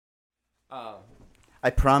I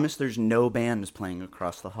promise there's no bands playing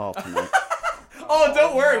across the hall tonight. Oh,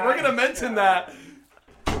 don't worry. We're going to mention that.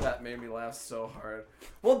 That made me laugh so hard.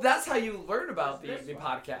 Well, that's how you learn about the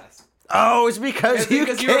podcast. Oh, it's because you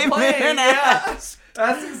were came playing. in. Yeah.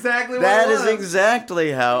 That's exactly what That it was. is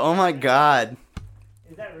exactly how. Oh, my God.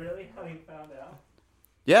 Is that really how you found out?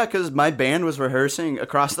 Yeah, because my band was rehearsing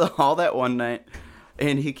across the hall that one night.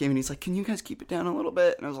 And he came and he's like, can you guys keep it down a little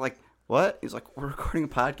bit? And I was like, what? He's like, we're recording a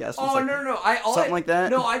podcast. Oh, like, no. Something like that?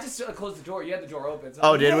 No, I just closed the door. You had the door open. So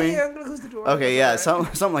Oh, did we? Yeah, I'm going to close the door. Okay, yeah, That's all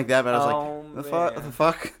right. something like that. But I was like, man. the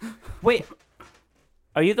fuck? Wait,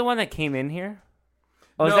 are you the one that came in here?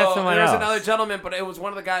 Oh, is No, that someone there was else? another gentleman, but it was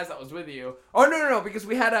one of the guys that was with you. Oh, no, because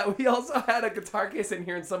we also had a guitar case in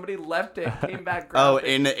here, and somebody left it, came back, Oh, grabbed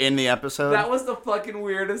it. in the episode? That was the fucking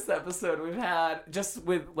weirdest episode we've had, just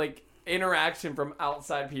with, like, interaction from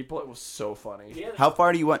outside people. It was so funny. How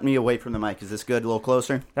far do you want me away from the mic? Is this good? A little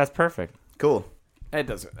closer? That's perfect. Cool. It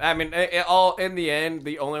doesn't. I mean, it all in the end,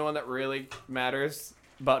 the only one that really matters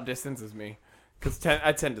about distance is me. Because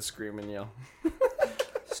I tend to scream and yell.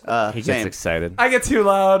 He gets Same. excited. I get too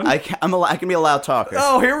loud. I can be a loud talker.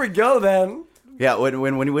 Oh, here we go then. Yeah,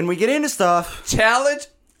 when we get into stuff. Challenge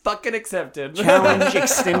fucking accepted. Challenge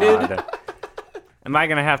extended. God. Am I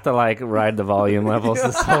gonna have to like ride the volume levels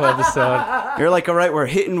this whole episode? You're like, all right, we're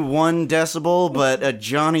hitting 1 decibel, but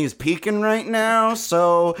Johnny's peaking right now.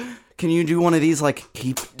 So can you do one of these like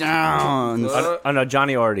keep it down? Oh no,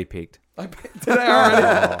 Johnny already peaked. Did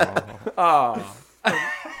I already? Oh.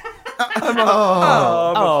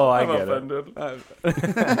 I I'm get it. offended.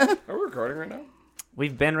 Are we recording right now?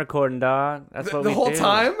 We've been recording, dog. That's what The we whole do.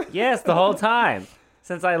 time? Yes, the whole time.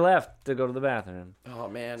 Since I left to go to the bathroom. Oh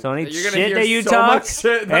man. So any You're gonna shit hear that you so talk, much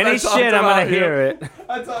shit that I any talked shit, I'm about gonna you. hear it.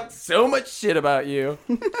 I talked so much shit about you.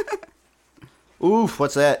 Oof,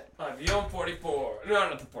 what's that? Avion 44. No,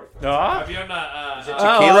 not the 44. No? Avion, Oh,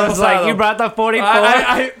 I was like, you brought the 44?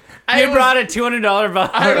 I You brought a $200 bottle.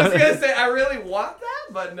 I was gonna say I really want that,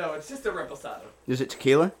 but no, it's just a reposado. Is it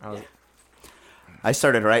tequila? Oh. I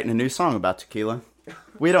started writing a new song about tequila.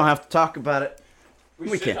 We don't have to talk about it. We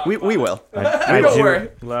should can. talk We about it. will. I Don't do worry.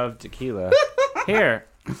 love tequila. Here.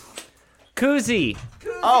 Koozie.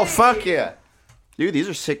 Oh, fuck yeah. Dude, these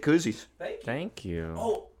are sick koozies. Thank you.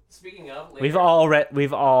 Oh, speaking of, later,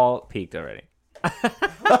 We've all peaked already.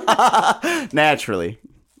 Naturally.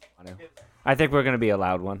 I think we're gonna be a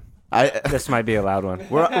loud one. I This might be a loud one.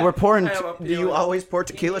 we're pouring. I have a Do you feeling. always pour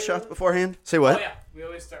tequila shots beforehand? Say Oh what? yeah, we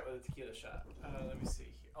always start with a tequila shot. Let me see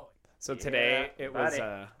here. Oh, so today it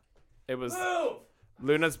was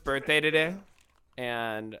Luna's birthday today,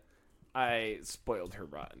 and I spoiled her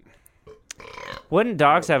rotten. Wouldn't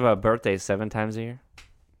dogs have a birthday 7 times a year?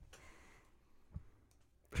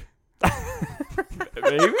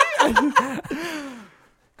 Maybe.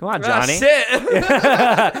 Come on, Johnny. shit.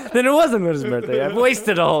 Then it wasn't his birthday. I've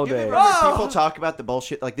wasted a whole day. People talk about the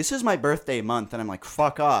bullshit like this is my birthday month, and I'm like,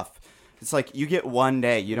 fuck off. It's like you get one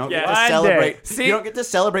day. You don't get Yeah. to One celebrate. day. See- you don't get to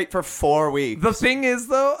celebrate for 4 weeks. The thing is,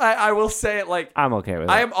 though, I will say it like. I'm okay with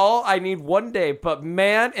it. I need one day, but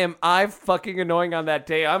man, am I fucking annoying on that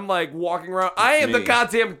day. I'm like walking around. I am the me.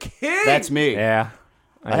 goddamn king. That's me. Yeah.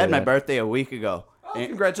 I had do my that. birthday a week ago. Oh, And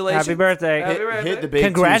congratulations. Happy birthday. Happy hit, birthday. hit the big 2-6.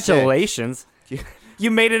 Congratulations. You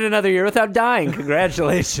made it another year without dying.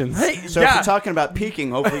 Congratulations. So if you're talking about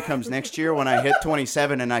peaking, hopefully it comes next year when I hit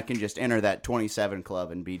 27 and I can just enter that 27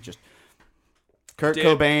 club and be just Kurt Dude.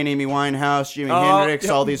 Cobain, Amy Winehouse, Jimi Oh, Hendrix,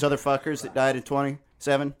 yep. all these other fuckers that died at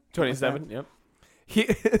 27. 27. Yep.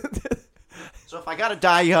 So if I gotta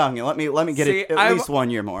die young, let me get See, it at I'm- least 1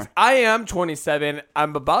 year more. I am 27.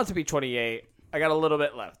 I'm about to be 28. I got a little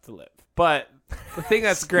bit left to live. But the thing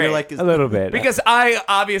that's great. You're like, A little bit. because I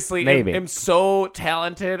obviously Maybe. am so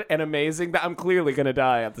talented and amazing that I'm clearly going to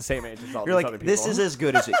die at the same age as all you're these other like, people. this is as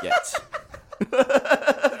good as it gets.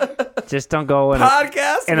 Just don't go in a...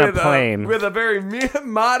 podcast in a with plane. with a very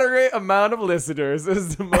moderate amount of listeners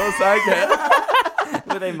is the most I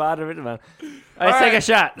get. with a moderate amount. Let's All take right. a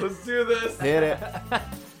shot. Let's do this. Hit it. All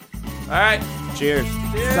right. Cheers.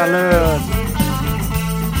 Salud.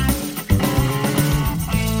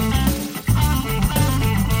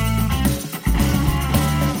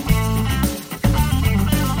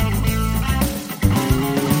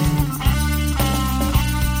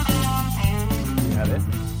 You have it.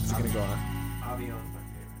 It's going to go on.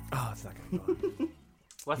 Oh, it's not going to go on.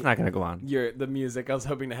 What's not gonna go on? The music. I was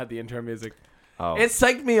hoping to have the intro music. Oh. It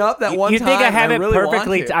psyched me up that one You time. think I have it really want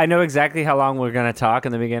perfectly? to. I know exactly how long we're gonna talk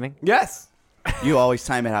in the beginning. Yes. You always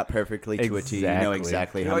time it out perfectly to a T. You know Exactly.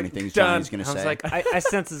 exactly how You're many like, things done. Johnny's going to I say. was like, I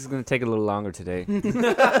sense this is gonna take a little longer today.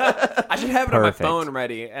 I should have it on my Perfect. phone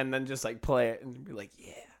ready and then just like play it and be like,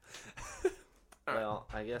 yeah. Well,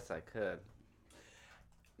 I guess I could.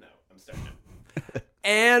 No, I'm starting.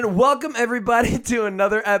 And welcome everybody to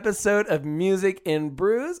another episode of Music and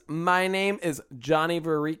Brews. My name is Johnny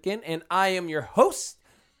Varikin, and I am your host.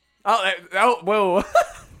 Whoa.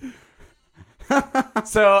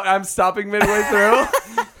 So I'm stopping midway through.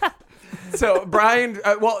 So Brian,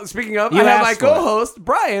 speaking of, You I have my asked for it. co-host,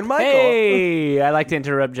 Brian Michael. Hey, I like to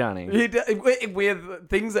interrupt Johnny. With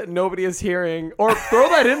things that nobody is hearing, or throw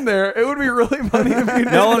that in there. It would be really funny if you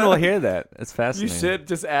did No one that. will hear that. It's You fascinating. should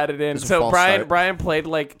just add it in. It's a So false Brian, start. Brian played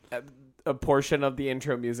like a portion of the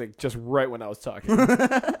intro music just right when I was talking.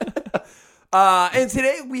 And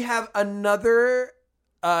today we have another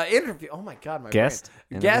interview. Oh my god, my Guest? brain.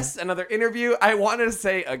 Interview? Guest, another interview. I wanted to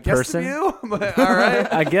say a guest Person? interview, but all right.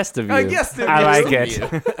 A guest of you. A guest of I you. like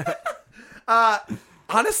it.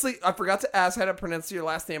 Honestly, I forgot to ask how to pronounce your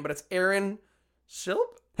last name, but it's Aaron Shilp.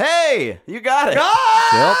 Hey, you got it.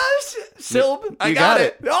 Ah, Shilp. I You got got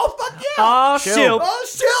it. Oh fuck yeah! Oh, Shilp.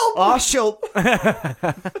 shit. Oh Shilp. Oh,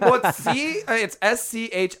 shoot. What's C? It's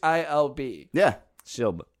SCHILB. Yeah.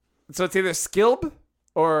 Shilb. So it's either Skilb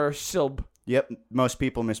or Shilb. Yep. Most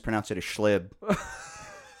people mispronounce it as Schlib.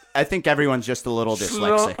 I think everyone's just a little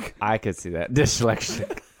dyslexic. I could see that.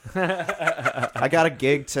 Dyslexic. I got a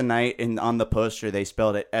gig tonight, and on the poster they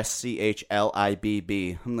spelled it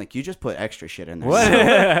SCHLIBB. I'm like, you just put extra shit in there.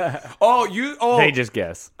 What? Oh, They just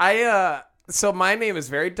guess. So my name is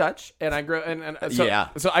very Dutch, and I grew Yeah.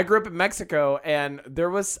 So I grew up in Mexico, and there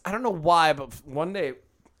was, I don't know why, but one day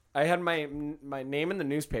I had my name in the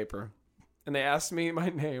newspaper, and they asked me my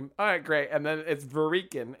name. All right, great, and then it's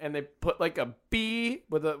Varikin, and they put like a B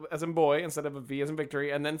with a as in boy instead of a V as in victory,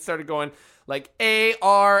 and then started going like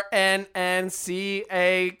ARNNCAK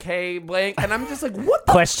blank, and I'm just like, what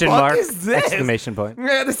the Question fuck mark. is this? Exclamation point.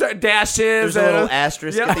 Yeah, they start dashes. There's a and- little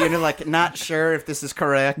asterisk Yeah. at the end, of like, not sure if this is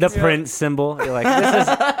correct. The print symbol. You're like, this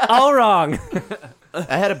is all wrong.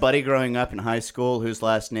 I had a buddy growing up in high school whose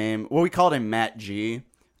last name, well, we called him Matt G,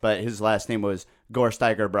 but his last name was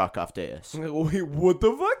Gorsteiger Brockhoff Deus. Wait, what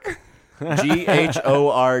the fuck?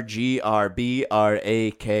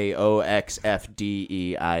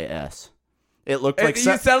 GHORGRBRAKOXFDEIS. It looked like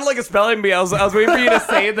You sounded like a spelling bee. I was waiting for you to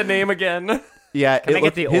say the name again. yeah. I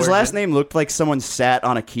get the his last origin? name looked like someone sat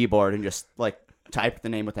on a keyboard and just like typed the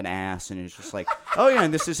name with an ass, and it's just like, oh yeah,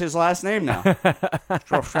 and this is his last name now. Yeah,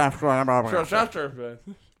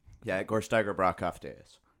 Gorsteiger Brockhoff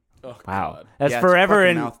Deus. Oh, Wow. God. That's Yeah, it's a forever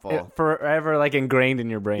fucking mouthful. forever like ingrained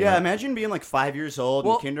in your brain. Yeah, Like, imagine being like 5 years old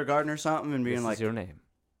Well, in kindergarten or something, and being this like, is your name.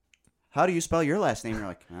 how do you spell your last name? You're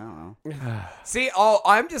like, I don't know. See,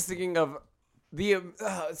 I'm just thinking of the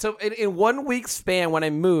so in 1 week span when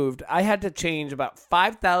I moved, I had to change about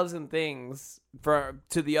 5,000 things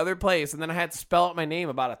to the other place, and then I had to spell out my name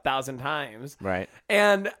about 1,000 times. Right.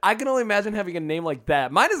 And I can only imagine having a name like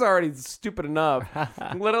that. Mine is already stupid enough,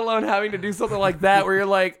 let alone having to do something like that where you're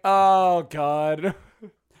like, oh god.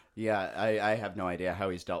 Yeah, I have no idea how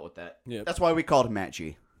he's dealt with that. Yep. That's why we called him Matt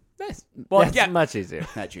G. Nice. Well, That's yeah, much easier.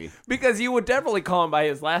 Matt G. because you would definitely call him by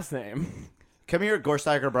his last name. Come here,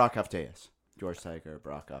 Gorsteiger Brockhoff Deus. Gorsteiger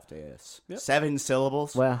Brockhoff Deus. Yep. 7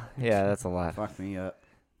 syllables. Well, yeah, that's a lot. Fuck me up.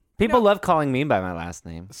 People love calling me by my last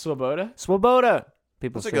name. Swoboda. Swoboda.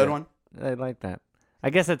 People That's a say good that. one. I like that.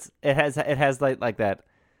 I guess it has like that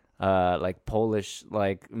like Polish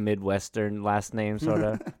like Midwestern last name sort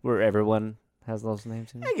of where everyone has those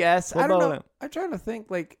names. I guess. I don't know. Swoboda. I'm trying to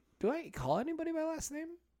think, like, do I call anybody by last name?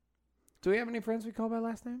 Do we have any friends we call by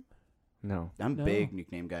last name? No. I'm No. a big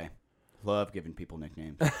nickname guy. Love giving people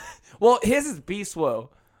nicknames. Well, his is Beastwo.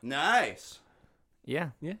 Nice. Yeah.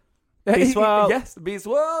 Yeah. Beastwo. Yes,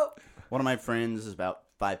 Beastwo. One of my friends is about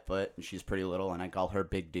 5 foot, and she's pretty little, and I call her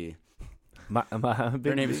Big D. My Her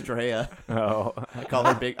name is Drea. Oh. I call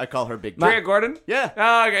her Big D. Drea Gordon? Yeah.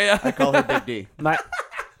 Oh, okay, yeah. I call her Big D.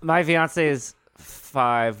 My fiance is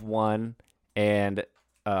 5'1", and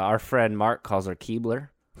our friend Mark calls her Keebler,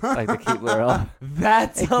 like the Keebler elf.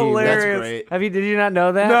 That's Hey, hilarious. That's great. Did you not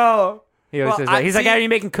know that? No. He always Well, says that. He's like, see- "Are you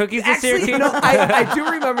making cookies this year?" Actually, Keebler?" no, I do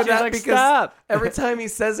remember She's that like, because "Stop." every time he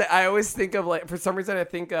says it, I always think of, like, for some reason, I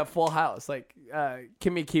think of Full House, like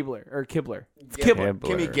Kimmy Keebler or Kibler. It's Kibler.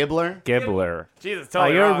 Kimmy Gibbler. Gibbler. Jesus, Oh,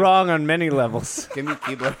 you're wrong on many levels, Kimmy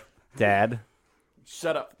Gibbler. Dad.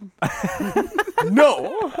 Shut up.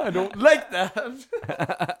 No, I don't like that.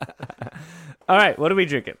 All right, what are we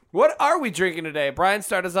drinking? What are we drinking today? Brian,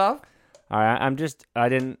 start us off. All right, I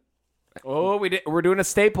didn't. Oh, we're doing a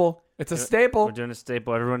staple. It's a staple. We're doing a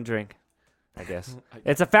staple. Everyone drink, I guess.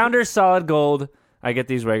 It's a Founder's Solid Gold. I get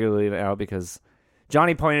these regularly now because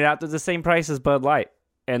Johnny pointed out they're the same price as Bud Light.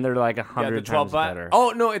 and they're like Yeah, 100 the 12 times pack. better.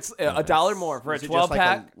 Oh no, it's $1 more for a Is it 12 just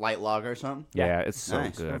pack. like a light lager or something? yeah, it's so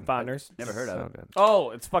Nice. good. Founders. Never heard of So it. good.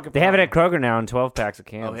 Oh, it's fucking. They have it at phenomenal. Kroger now in 12 packs of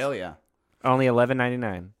cans. Oh hell yeah! Only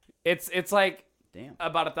 $11.99. It's like Damn.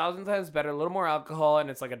 about 1,000 times better, a little more alcohol, and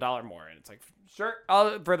it's like $1 more, and it's like sure,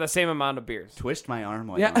 for the same amount of beers. Twist my arm.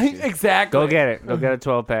 Why Yeah, don't you? exactly. Go get it. Go get a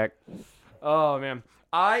 12 pack. Oh man,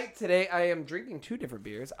 today I am drinking 2 different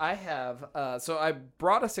beers. I have so I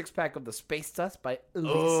brought a 6-pack of the Space Dust by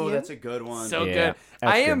Elysian. Oh, that's a good one. So Yeah, good.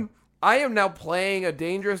 that's I am now playing a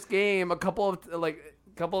dangerous game. A couple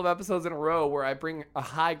of episodes in a row where I bring a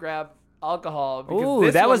high grab alcohol. because Ooh,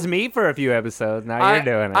 this that was one- me for a few episodes. Now you're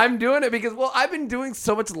doing it. I'm doing it because I've been doing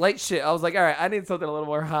so much light shit. I was like, all right, I need something a little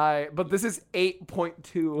more high. But this is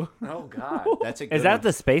 8.2. Oh god, that's a good Is that one.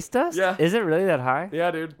 the space dust? Yeah. Is it really that high?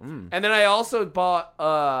 Yeah, dude. And then I also bought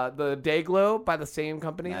the Dayglow by the same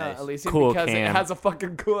company, Nice. Elysian, Cool because can. it has a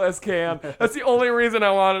fucking cool ass can. That's the only reason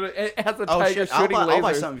I wanted it. It has a Oh tiger shit! I'll shooting buy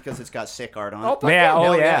lasers. something because it's got sick art on Oh, it. fuck Yeah, oh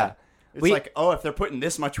Hell yeah. It's We- like, oh, if they're putting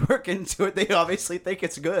this much work into it, they obviously think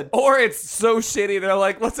it's good. Or it's so shitty, they're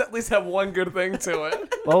like, let's at least have one good thing to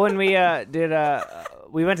it. Well, when we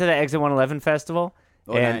we went to the Exit 111 festival.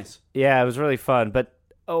 Oh, and, nice. Yeah, it was really fun. But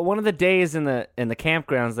one of the days in the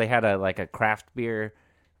campgrounds, they had a craft beer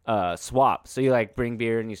swap. So you like bring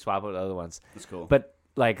beer and you swap it with other ones. That's cool. But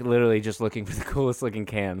like literally just looking for the coolest looking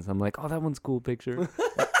cans. I'm like, oh, that one's cool picture.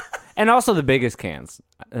 And also the biggest cans.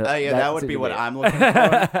 Yeah, that that's would a be good what beer. I'm looking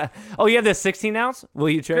for. Oh, you have the 16 ounce? Will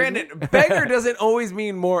you trade me? Granted, bigger doesn't always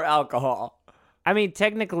mean more alcohol. I mean,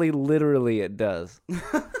 technically, literally, it does.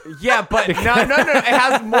 Yeah, but no. It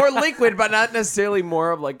has more liquid, but not necessarily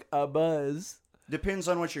more of like a buzz. Depends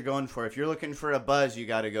on what you're going for. If you're looking for a buzz, you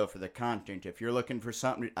got to go for the content. If you're looking for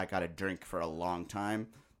something, I got to drink for a long time,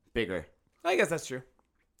 bigger. I guess that's true.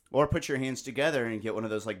 Or put your hands together and get one of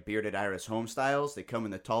those like bearded iris home styles. They come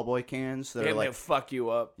in the tall boy cans. That are And like, they fuck you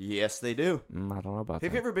up. yes, they do. I don't know about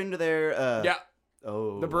Have that. you ever been to their? Yeah,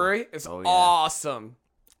 Oh, the brewery is Oh, yeah. awesome.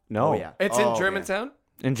 No. Oh yeah. It's Oh, in Germantown.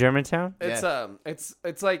 In Germantown? It's Yeah.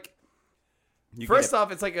 it's like You first get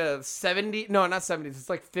off, it's like a 70. No, not 70s. It's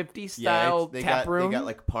like 50 yeah, style they tap got room. They got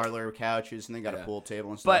like parlor couches and they got Yeah. a pool table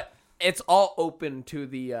and stuff. But it's all open to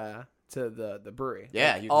the brewery.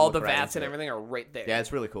 Yeah, Like, you can all look the right vats and into it. everything are right there. yeah,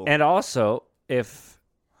 it's really cool. And also, if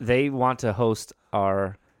they want to host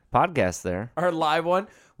our podcast there, Our live one.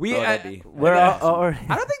 We Oh, that'd be- we're That'd be all, awesome.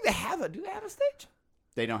 I don't think they have a. Do they have a stage?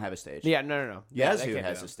 They don't have a stage. Yeah, no. Yeah, they Yazoo can't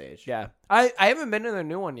has do a that. stage. Yeah, I haven't been to their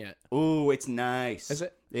new one yet. Ooh, it's nice. Is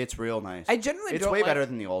it? It's real nice. I generally it's don't way like better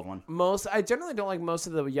than the old one. I generally don't like most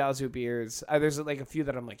of the Yazoo beers. There's like a few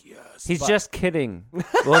that I'm like, yes. he's but- just kidding.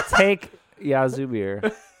 We'll take Yazoo beer.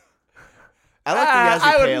 I like the Yazoo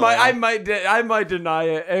I Pale Ale. I might deny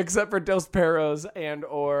it, except for Dos Perros and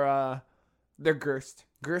or their Gerst.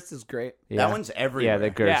 Gerst is great. Yeah. That one's everywhere. Yeah, the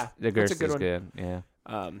Gerst. Yeah, the that's a Gerst good is one. good.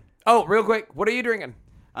 Yeah. Oh, real quick, what are you drinking?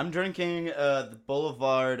 I'm drinking the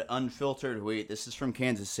Boulevard Unfiltered Wheat. This is from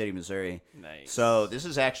Kansas City, Missouri. Nice. So this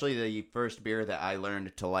is actually the first beer that I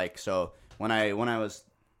learned to like. So when I was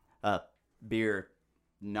a beer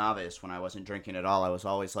novice, when I wasn't drinking at all, I was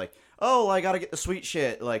always like, oh, I got to get the sweet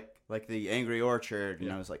shit, like the Angry Orchard.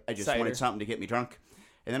 And I was like, I just Cider. wanted something to get me drunk.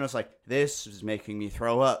 And then I was like, this is making me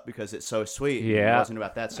throw up because it's so sweet. And Yeah. It wasn't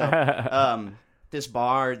about that. So this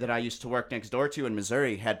bar that I used to work next door to in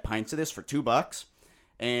Missouri had pints of this for $2.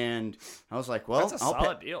 And I was like, well, That's a I'll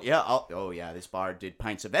solid pay- deal. Yeah. Oh yeah, this bar did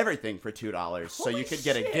pints of everything for $2. So you could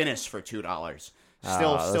get a Guinness for $2.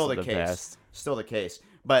 Still those the are the case. best. Still the case.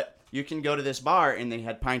 But you can go to this bar and they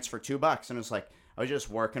had pints for $2, and it was like I was just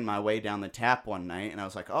working my way down the tap one night, and I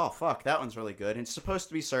was like, oh fuck, that one's really good. And it's supposed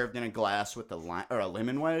to be served in a glass with a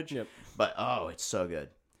lemon wedge. Yep. But oh, it's so good.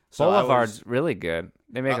 So I Boulevard's was- really good.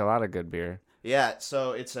 They make a lot of good beer. yeah.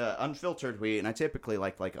 So it's unfiltered wheat, and I typically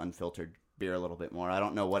like unfiltered beer a little bit more. I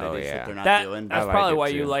don't know what Oh, it is yeah. that they're not That's doing. that's I like probably it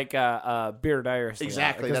why too. you like Beer Dynasty.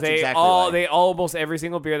 Exactly, Because that's they exactly all why. almost every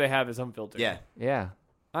single beer they have is unfiltered. Yeah. Yeah.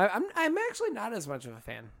 I'm actually not as much of a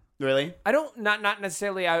fan. Really? I don't not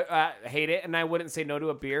necessarily I hate it, and I wouldn't say no to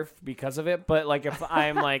a beer because of it. But like if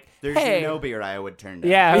I'm like, There's hey, no beer I would turn down.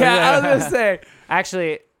 Yeah. yeah, I was gonna say,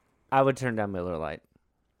 Actually, I would turn down Miller Lite.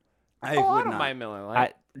 I oh, I would don't not. mind Miller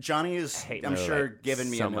Lite. Johnny is, hate I'm Miller sure, Lite giving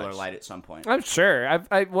me so a Miller much. Lite at some point. I'm sure.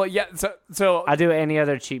 Well, yeah. So I do any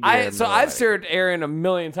other cheap beer. than Miller I've Lite. served Aaron a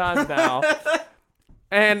million times now,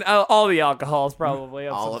 and all the alcohols probably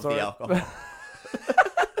of All some of sort. the alcohol.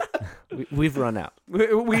 We've run out.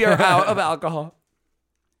 We are out of alcohol.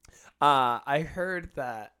 I heard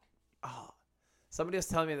that. Oh, somebody was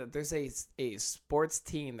telling me that there's a sports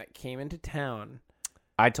team that came into town.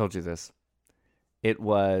 I told you this. It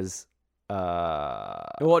was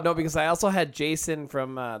Well, no, because I also had Jason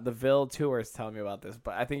from the Ville Tours telling me about this,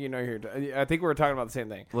 but I think I think we were talking about the same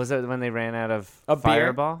thing. Was it when they ran out of A beer?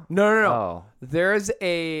 Fireball? No. Oh. There's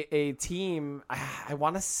a team. I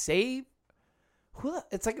want to say,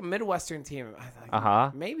 it's like a Midwestern team.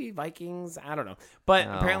 Maybe Vikings. I don't know. But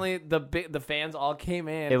No. apparently the fans all came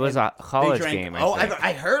in. It was and, a college drank, game.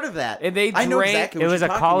 I heard of that. And they I know drank- exactly It what was you're a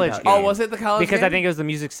talking college about. game. Oh, was it the college because game? I think it was the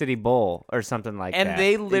Music City Bowl or something like and that.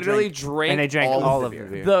 they literally drank and they drank all all of of the the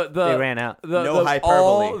beer. beer. the They ran out. No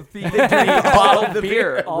hyperbole. They drank bottled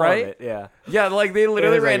beer, All of right? it, yeah. Yeah, like they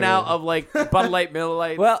literally was ran like out a- of like Bud Light, Miller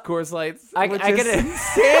Lights, Well, Coors Lights. I which could- is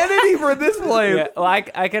insanity for this place. Yeah, well,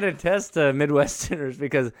 I could attest to Midwesterners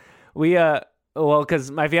because we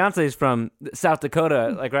because my fiance is from South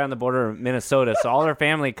Dakota, like right on the border of Minnesota, so all her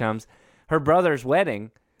family comes. Her brother's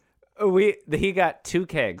wedding, he got 2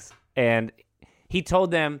 kegs, and he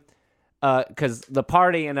told them because the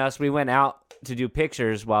party and us, we went out to do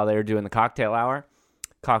pictures while they were doing the cocktail hour.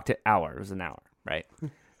 Cocktail hour, it was an hour, right?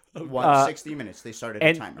 60 minutes. They started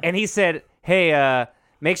a timer. And he said, "Hey,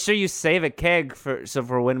 make sure you save a keg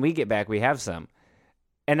for when we get back, we have some."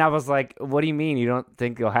 And I was like, "What do you mean? You don't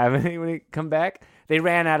think you'll have any when you come back?" They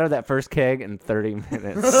ran out of that first keg in 30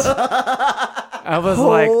 minutes. I was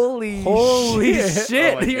Holy "Holy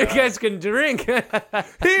shit! Oh my You God. guys can drink."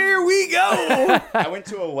 Here we go. I went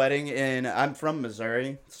to a wedding I'm from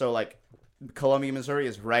Missouri, so like Columbia, Missouri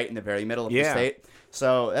is right in the very middle of the Yeah. state.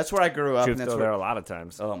 So that's where I grew up. Truth And that's go where, there a lot of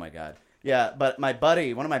times. oh my God. Yeah, but my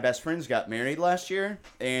buddy, one of my best friends, got married last year,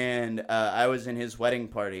 and I was in his wedding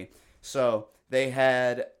party. So they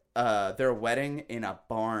had their wedding in a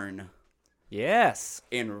barn Yes.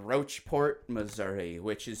 in Roachport, Missouri,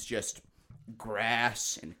 which is just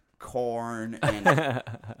grass and corn and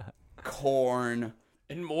corn.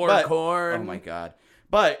 And more But- corn. Oh my God.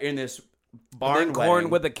 But in this barn And corn wedding,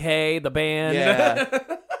 with a K, the band. yeah,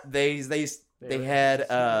 they had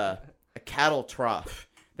a cattle trough.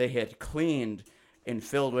 They had cleaned and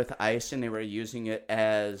filled with ice, and they were using it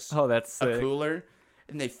as Oh, that's a sick. cooler,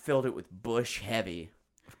 and they filled it with Bush Heavy.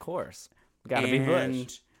 Of course. Gotta be Bush.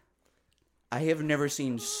 And I have never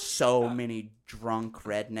seen so many drunk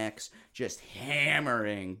rednecks just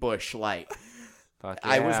hammering Bush Light. Fuck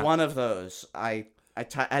I was yeah. one of those. I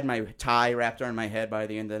had my tie wrapped around my head by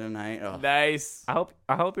the end of the night. Oh. Nice. I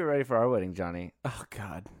hope you're ready for our wedding, Johnny. Oh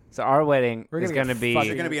God. So our wedding We're is gonna going to get be fucking-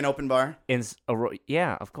 You're gonna be an open bar. in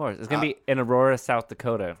yeah, of course. It's going to be in Aurora, South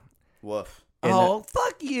Dakota. Woof. In Oh,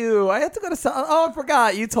 fuck you. I have to go to South. Oh, I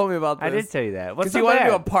forgot. You told me about this. I did tell you that. What's Because so you want to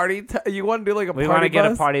do a bad? party. You want to do like a We party want to get a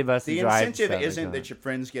bus? party bus The and drive. incentive South isn't Dakota. that your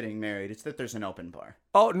friend's getting married; it's that there's an open bar.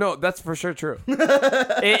 Oh no, that's for sure true.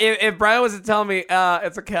 if Brian was to tell me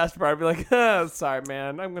it's a cast bar, I'd be like, sorry,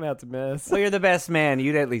 man, I'm gonna have to miss. Well, you're the best man.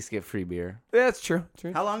 You'd at least get free beer. That's true.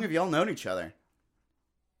 True. How long have y'all known each other?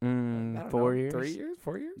 I don't 4 know, years? 3 years?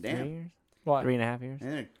 4 years? 3 Damn. years? What? 3.5 years?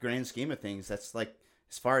 In the grand scheme of things, that's like,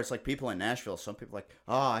 as far as like people in Nashville, some people are like,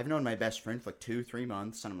 oh, I've known my best friend for like 2-3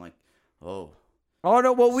 months, and I'm like, oh. Oh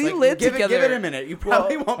no, well we It's like, lived give together. Give it a minute. You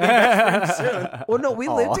probably won't be best friends soon. Well, no, we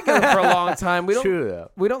lived together for a long time. We don't. True,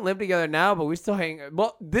 though. We don't live together now, but we still hang.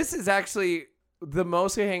 Well, this is actually the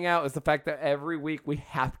most we hang out is the fact that every week we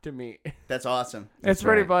have to meet. That's awesome. It's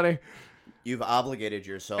pretty right. funny. You've obligated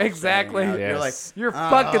yourself. to Exactly. hang out. You're like, Yes. You're "Ah,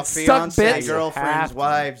 fucking stuck, fiance, bitch. have girlfriends, to.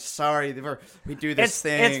 wives. Sorry, we do this It's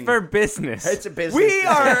thing. for business. It's a business. We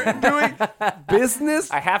are doing business.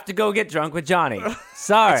 I have to go get drunk with Johnny.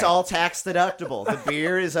 Sorry. It's all tax deductible. The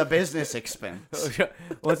beer is a business expense.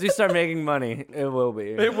 Once we start making money, it will be.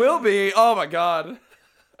 It will be. Oh my god.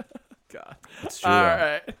 God. It's true. All though.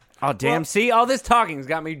 right. Oh damn! See, all this talking's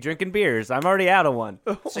got me drinking beers. I'm already out of one.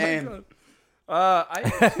 Same. I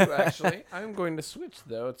am too, actually. I'm going to switch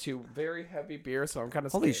though to very heavy beer, so I'm kind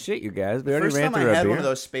of Holy shit, you guys! We already First ran time I through a had beer. one of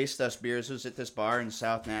those Space Dust beers was at this bar in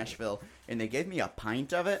South Nashville, and they gave me a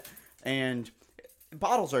pint of it, and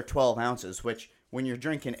bottles are 12 ounces, which when you're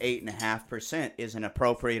drinking 8.5% is an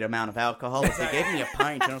appropriate amount of alcohol. But they gave me a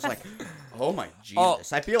pint, and I was like, oh my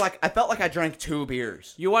Jesus. I felt like I drank 2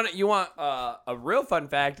 beers. You want a real fun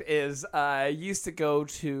fact is I used to go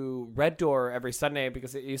to Red Door every Sunday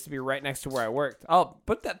because it used to be right next to where I worked. I'll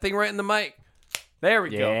put that thing right in the mic. There we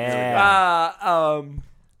go. Yeah.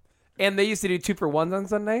 And they used to do 2 for 1s on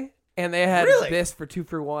Sunday. And they had Really? this for 2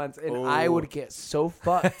 for 1s, and I Ooh. would get so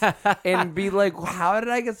fucked and be like, "How did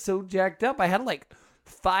I get so jacked up?" I had like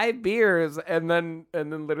 5 beers, and then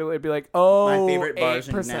literally it'd be like, "Oh, My favorite bars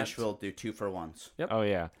 8%. in Nashville do 2-for-1s. Oh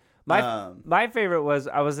yeah. My favorite was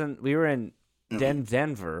we were in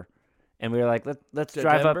Denver, and we were like let's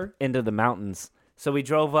drive Denver? up into the mountains. So we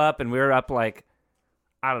drove up, and we were up like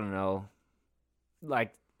I don't know,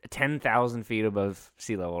 like 10,000 feet above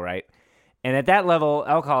sea level, right? And at that level,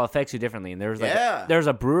 alcohol affects you differently. And there's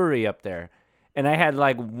a brewery up there, and I had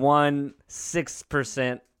like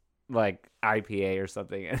 6% like IPA or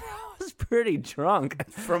something, and I was pretty drunk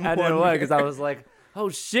From at one one because I beer. was like, oh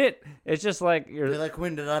shit! It's just like You're you're like,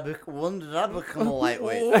 when did I become a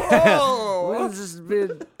lightweight? Whoa. It's just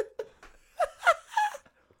been...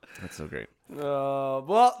 That's so great.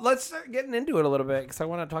 Well, let's start getting into it a little bit because I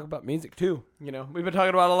want to talk about music too. You know, we've been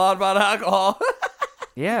talking about a lot about alcohol.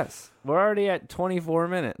 Yes, we're already at 24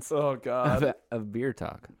 minutes Oh God. of beer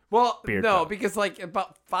talk. Well, Beer no, talk. because like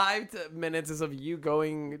about minutes is of you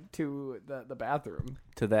going to the bathroom.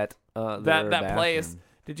 To that That place.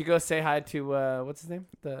 Did you go say hi to what's his name?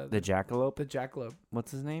 The jackalope. The jackalope.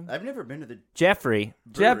 What's his name? I've never been to the Jeffrey.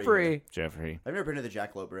 brewery Jeffrey. here. I've never been to the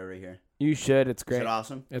Jackalope Brewery here. You should. It's Is great. it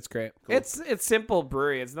awesome? It's great. Cool. It's simple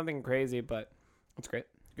brewery. It's nothing crazy, but it's great.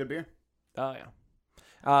 Good beer. Oh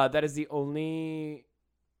yeah. That is the only.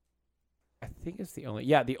 I think it's the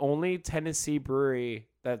only Tennessee brewery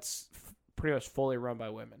that's pretty much fully run by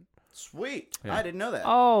women. Sweet. Yeah. I didn't know that.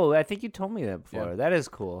 Oh, I think you told me that before. Yeah. That is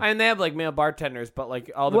cool. And they have like male bartenders, but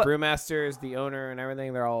like all the What? brewmasters, the owner, and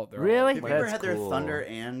everything, they're all Really? Have you women. ever That's had their cool. Thunder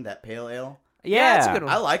and that pale ale? Yeah, it's a yeah. good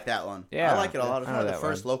one. I like that one. Yeah. I like it a lot. It's I one of know the that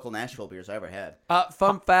first one. local Nashville beers I ever had.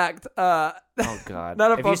 Fun fact. Oh God.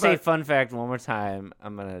 Not a if fun you say fact. fun fact one more time,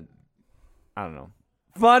 I'm gonna. I don't know.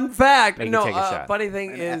 Fun fact. Make you No, take a shot. funny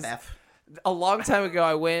thing An is, FF. a long time ago,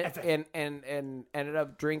 I went and ended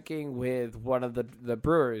up drinking with one of the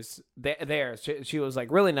brewers there. She was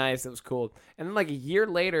like really nice. It was cool. And then like a year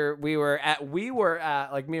later, we were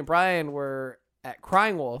at like me and Brian were at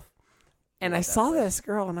Crying Wolf, and I Love that saw place. this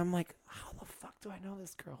girl, and I'm like, how the fuck do I know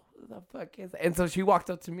this girl? Who the fuck is that? And so she walked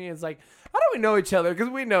up to me and was like, how do we know each other? Because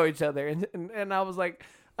we know each other. And I was like,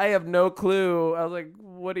 I have no clue. I was like,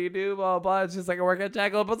 what do you do? Blah, blah, blah. It's just like, I work at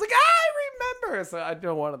Jackalope. I was like, I remember. So I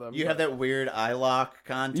know one of them. You have that weird eye lock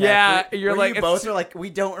contact. Yeah, where- you're where like, you both it's- are like, we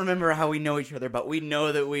don't remember how we know each other, but we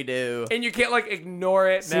know that we do. And you can't like ignore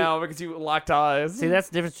it See- now because you locked eyes. See, that's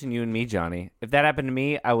the difference between you and me, Johnny. If that happened to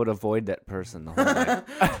me, I would avoid that person the whole night.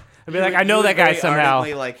 I'd be like, I know that guy somehow.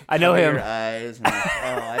 Like, I know cover him. Your eyes and like,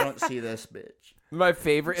 oh, I don't see this bitch. My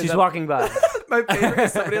favorite is She's that- walking by. my favorite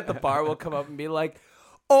is somebody at the bar will come up and be like,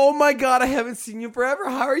 "Oh my god, I haven't seen you forever.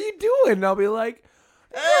 How are you doing?" And I'll be like,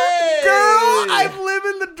 Hey! "Girl, I'm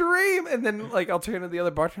living the dream." And then like I'll turn to the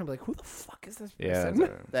other bartender and be like, "Who the fuck is this Yeah. person?"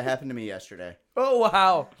 that's That happened to me yesterday. Oh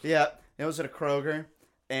wow. Yeah, it was at a Kroger,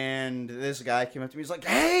 and this guy came up to me. He's like,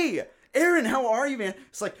 "Hey, Aaron, how are you, man?"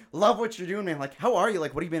 It's like, "Love what you're doing, man. Like, how are you?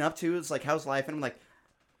 Like, what have you been up to?" It's like, "How's life?" And I'm like,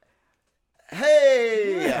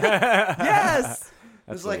 "Hey." Yes.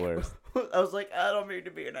 I was the like, worst. I was like, I don't mean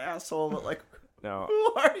to be an asshole, but like, No.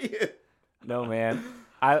 who are you? No, man.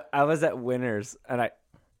 I was at Winners, and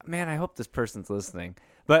I hope this person's listening.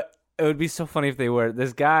 But it would be so funny if they were.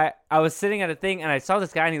 This guy, I was sitting at a thing, and I saw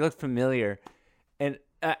this guy, and he looked familiar. And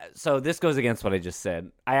so this goes against what I just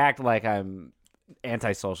said. I act like I'm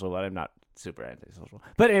antisocial, but I'm not super antisocial.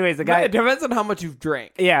 But anyways, the guy, It depends on how much you've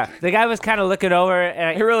drank. yeah, the guy was kind of looking over,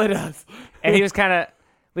 and It really does. and he was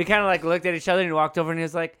we kind of like looked at each other, and he walked over, and he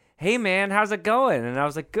was like, "Hey, man, how's it going?" And I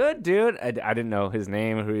was like, "Good, dude." I didn't know his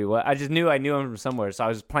name or who he was. I just knew I knew him from somewhere, so I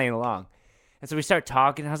was just playing along. And so we start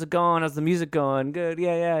talking. How's it going? How's the music going? Good.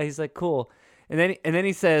 Yeah. He's like, cool. And then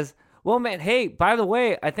he says, "Well, man, hey, by the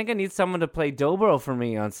way, I think I need someone to play dobro for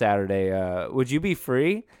me on Saturday. Would you be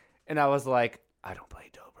free?" And I was like, "I don't play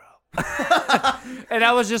dobro." And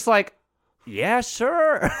I was just like, "Yeah,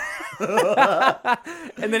 sure."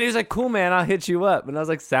 And then he was like, "Cool, man, I'll hit you up." And I was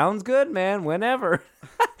like, "Sounds good, man, whenever."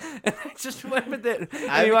 And I just went with it.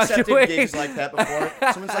 And I've he walked accepted away. gigs like that before.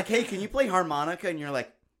 Someone's like, "Hey, can you play harmonica?" And you're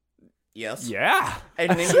like, "Yes." Yeah.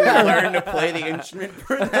 And then you learn to play the instrument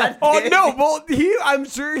for that. Oh gig. no! Well, I'm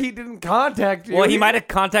sure he didn't contact you. Well, he might have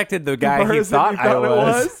contacted the guy he person thought you I thought it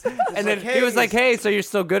was. was. And then like, he was "Hey." like, "Hey, so you're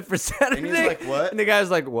still good for Saturday?" And he's like, "What?" And the guy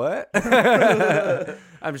was like, "What?"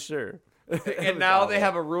 I'm sure. And now they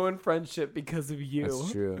have a ruined friendship because of you.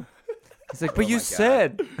 That's true. He's like, "But you my God.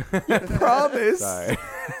 said." Promise. Sorry.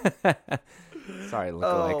 Sorry,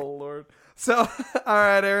 lookalike. Oh Lord. So, all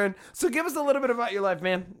right, Aaron. So, give us a little bit about your life,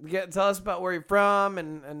 man. Tell us about where you're from,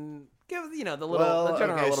 and give the the general okay,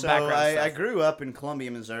 little so background I stuff. grew up in Columbia,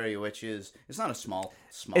 Missouri, which is it's not a small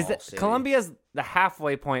Is that city. Columbia's the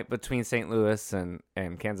halfway point between St. Louis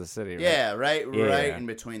and Kansas City? Right? Yeah, right Yeah. in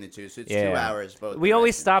between the two. So it's Yeah. 2 hours both. We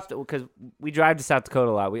always directions. stopped because we drive to South Dakota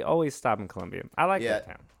a lot. We always stop in Columbia. I like Yeah, that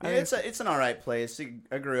town. I yeah, think it's an all right place.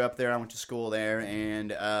 I grew up there. I went to school there,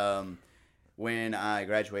 and when I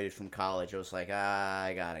graduated from college, I was like,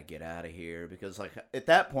 I gotta get out of here because like at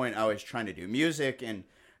that point I was trying to do music and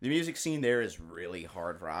the music scene there is really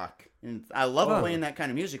hard rock, and I love playing that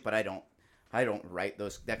kind of music, but I don't write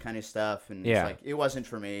that kind of stuff, and Yeah. it's like it wasn't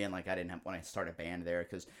for me, and like I didn't want to start a band there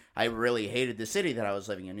because I really hated the city that I was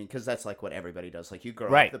living in, because that's like what everybody does. Like you grow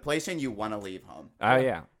Right. up the place and you want to leave home. Oh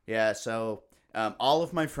yeah. Yeah, so all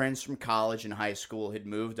of my friends from college and high school had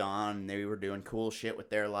moved on, and they were doing cool shit with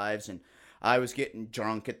their lives, and I was getting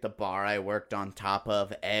drunk at the bar I worked on top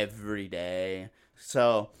of every day.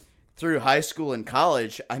 So through high school and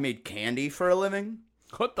college, I made candy for a living.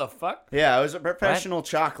 What the fuck? Yeah, I was a professional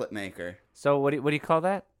chocolate maker. So what do you call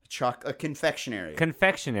that? A confectionery.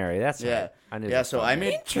 Confectionery. That's Yeah. right. I knew Yeah, that. so I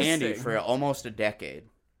made candy Interesting. for almost a decade.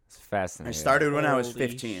 It's fascinating. I started when I was Holy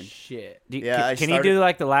 15. Shit. Yeah, Can you do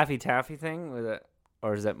like the Laffy Taffy thing with it,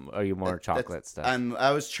 or are you more chocolate stuff?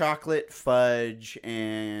 I was chocolate, fudge,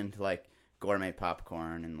 and like gourmet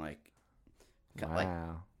popcorn and like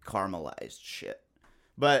Wow. caramelized shit.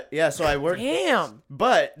 But yeah, so I worked. Damn.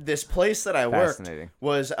 But this place that I worked Fascinating.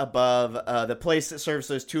 was above the place that serves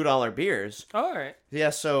those $2 beers. All right. Yeah,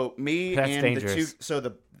 so me That's and dangerous. the two. So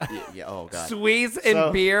the yeah, oh god. Sweets and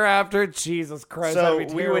So- beer after Jesus Christ. So that'd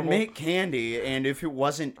be we would terrible. make candy, and if it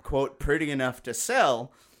wasn't quote pretty enough to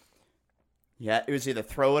sell, yeah, it was either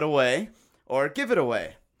throw it away or give it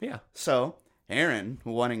away. Yeah. So Aaron,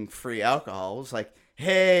 wanting free alcohol, was like,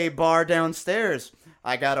 "Hey, bar downstairs,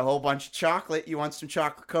 I got a whole bunch of chocolate. You want some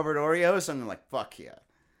chocolate covered Oreos?" And I'm like, "Fuck yeah!"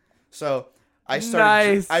 So I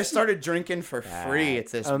started drinking for free at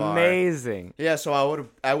this bar. Amazing. Yeah, so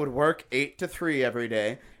I would work 8 to 3 every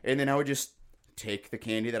day, and then I would just take the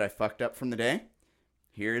candy that I fucked up from the day.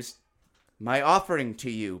 Here's my offering to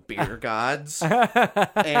you, beer gods.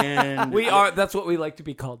 And That's what we like to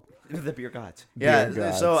be called. the beer gods. Yeah,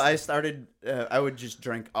 gods. so I started, I would just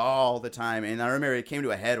drink all the time. And I remember it came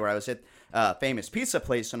to a head where I was at a famous pizza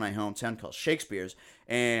place in my hometown called Shakespeare's.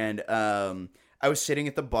 And I was sitting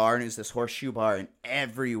at the bar, and it was this horseshoe bar, and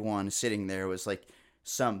everyone sitting there was like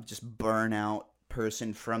some just burnout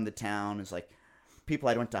person from the town. It's like people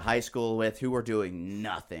I went to high school with who were doing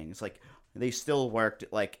nothing. It's like they still worked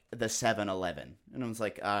at like the 7-Eleven. And I was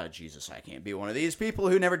like, Jesus, I can't be one of these people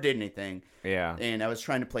who never did anything. Yeah. And I was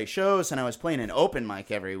trying to play shows, and I was playing an open mic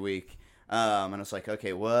every week. And I was like,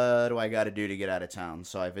 okay, what do I got to do to get out of town?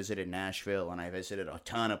 So I visited Nashville, and I visited a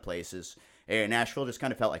ton of places. And Nashville just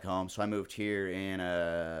kind of felt like home, so I moved here in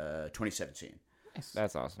 2017.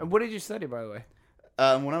 That's awesome. And what did you study, by the way?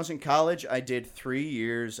 When I was in college, I did 3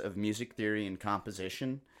 years of music theory and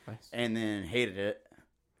composition, and then hated it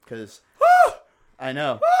because I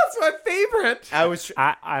know That's my favorite. I was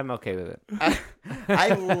I'm okay with it. I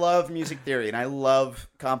love music theory and I love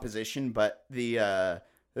composition, but the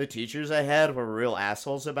teachers I had were real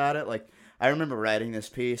assholes about it. Like I remember writing this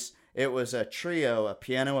piece. It was a trio, a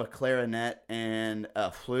piano, a clarinet, and a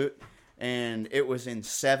flute, and it was in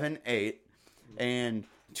 7/8, and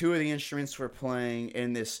two of the instruments were playing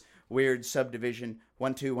in this weird subdivision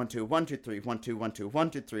 1 2 1 2 1 2 3 1 2 1 2 1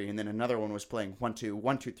 2 3, and then another one was playing 1 2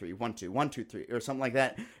 1 2 3 1 2 1 2 3 or something like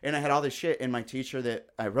that. And I had all this shit, and my teacher that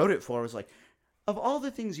I wrote it for was like, "Of all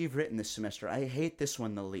the things you've written this semester, I hate this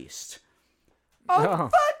one the least." Oh,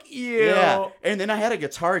 fuck you. Yeah, and then I had a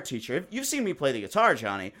guitar teacher. You've seen me play the guitar,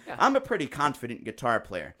 Johnny. Yeah. I'm a pretty confident guitar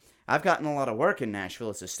player. I've gotten a lot of work in Nashville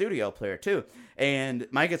as a studio player, too. And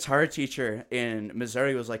my guitar teacher in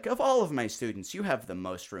Missouri was like, "Of all of my students, you have the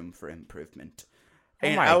most room for improvement."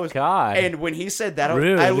 And God. And when he said that,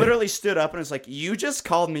 Rude. I literally stood up and was like, "You just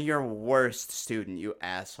called me your worst student, you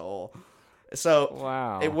asshole." So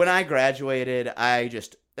Wow. when I graduated, I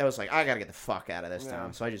was like, I got to get the fuck out of this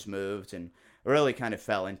town. So I just moved and really kind of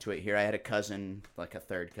fell into it here. I had a cousin, like a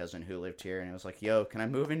third cousin, who lived here, and I was like, "Yo, can I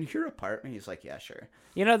move into your apartment?" He's like, "Yeah, sure."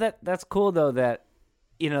 You know, that's cool though, that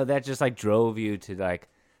that just like drove you to like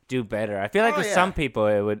do better. I feel like with some people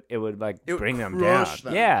it would like It would bring them down. crush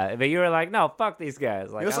them. Yeah, but you were like, no, fuck these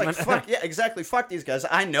guys. Like It was I'm like, gonna- fuck, yeah, exactly. Fuck these guys.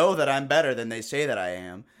 I know that I'm better than they say that I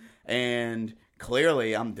am, and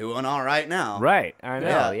clearly I'm doing all right now. Right. I know.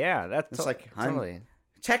 Yeah. Yeah, that's It's like, I'm totally.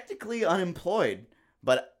 technically unemployed,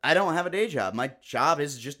 but I don't have a day job. My job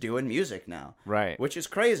is just doing music now. Right. Which is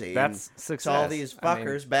crazy. That's And success. to all these I mean-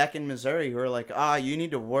 fuckers back in Missouri who are like, you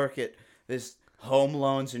need to work at this home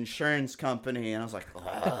loans insurance company. And I was like,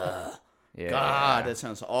 ugh, Yeah. God, that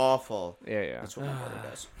sounds awful. Yeah. That's what my brother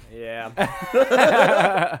does. Yeah.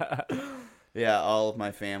 Yeah, all of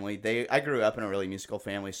my family. I grew up in a really musical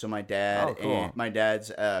family. So my dad, Oh, cool. and my dad's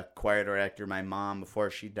a choir director. My mom,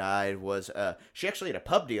 before she died, was she actually had a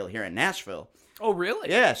pub deal here in Nashville. Oh, really?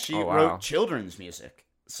 Yeah, she Oh, wow. wrote children's music.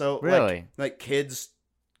 So Really? like kids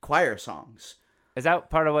choir songs. Is that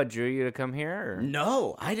part of what drew you to come here? Or?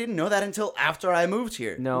 No, I didn't know that until after I moved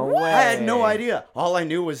here. No way. I had no idea. All I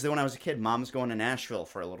knew was that when I was a kid, Mom's going to Nashville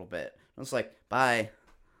for a little bit. I was like, bye.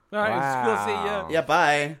 All right, we'll see Wow. ya. Yeah,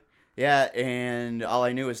 bye. Yeah, and all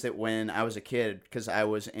I knew is that when I was a kid, because I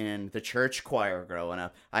was in the church choir growing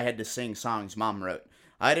up, I had to sing songs Mom wrote.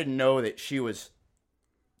 I didn't know that she was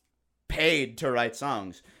paid to write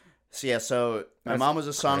songs. So my mom was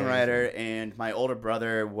a songwriter, and my older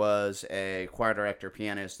brother was a choir director,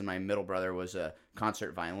 pianist, and my middle brother was a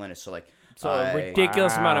concert violinist. So A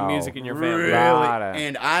ridiculous amount of Wow. music in your family. really, Gotta.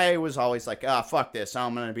 and I was always like, fuck this,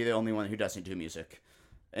 I'm gonna be the only one who doesn't do music.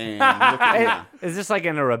 And look at me now. Is this like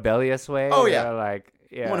in a rebellious way? Oh, yeah. Where, like,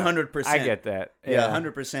 yeah. 100%. I get that. Yeah,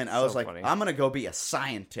 100%. I was So like, funny. I'm gonna go be a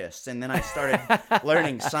scientist, and then I started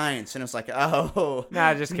learning science, and it's like, oh,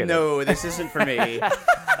 Nah, just kidding. no, this isn't for me.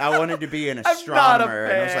 I wanted to be an not a astronomer,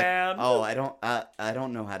 and I was fan. like, I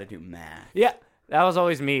don't know how to do math. Yeah, that was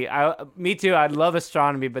always me. Me too. I love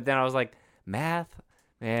astronomy, but then I was like, math?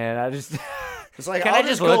 Man, I just... It's like, Can I'll I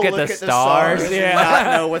just go look at the stars? and Yeah. not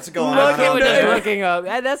know what's going Look on. at out just there. looking up.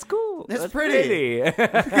 That's cool. That's pretty.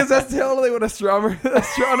 Because that's totally what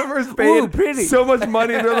astronomers pay Ooh, pretty. so much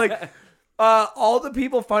money. They're like, all the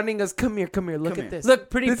people funding us, come here, look Come at here. this. Look,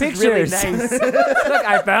 pretty This pictures. is really nice. Look,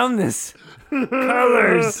 I found this.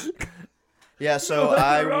 Colors. Yeah, so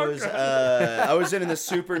I was in a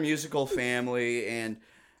super musical family, and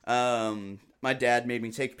my dad made me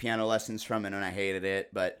take piano lessons from him, and I hated it.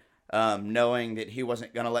 But knowing that he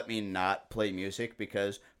wasn't gonna let me not play music,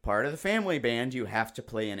 because part of the family band you have to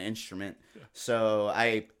play an instrument. So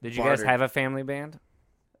I Did you guys bartered- have a family band?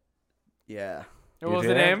 Yeah, What was You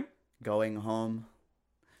the did? name? Going Home.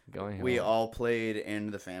 Going We home. all played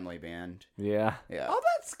in the family band. Yeah. Yeah, Oh,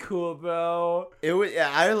 that's cool though. it was. Yeah,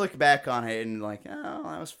 I look back on it and like, oh,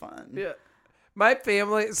 that was fun. Yeah. My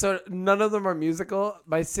family, so none of them are musical.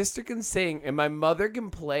 My sister can sing, and my mother can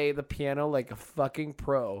play the piano like a fucking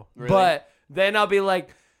pro. Really? But then I'll be like,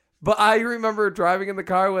 but I remember driving in the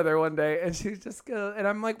car with her one day, and she's just go, and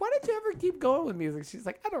I'm like, why did you ever keep going with music? She's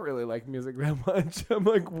like, I don't really like music that much. I'm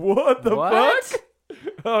like, what the What? fuck?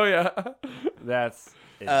 Oh yeah. That's...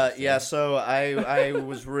 Yeah, so I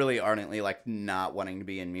was really ardently like not wanting to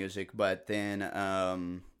be in music, but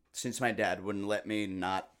then since my dad wouldn't let me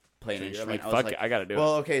not play an instrument, I was like, I gotta do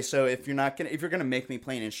well, okay, so if you're gonna make me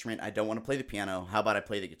play an instrument, I don't want to play the piano. How about I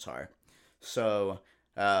play the guitar? So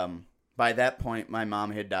by that point, my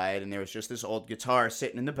mom had died, and there was just this old guitar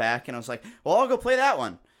sitting in the back, and I was like, well, I'll go play that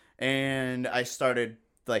one. And I started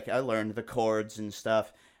I learned the chords and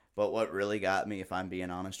stuff. But what really got me, if I'm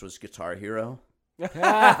being honest, was Guitar Hero.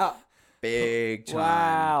 Big time.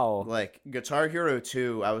 Wow. Like Guitar Hero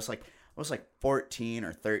 2, I was like 14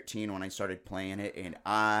 or 13 when I started playing it, and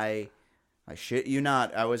I shit you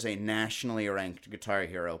not, I was a nationally ranked Guitar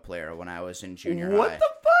Hero player when I was in junior high. What the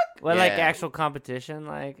fuck? Well, like Yeah. actual competition,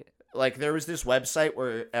 like There was this website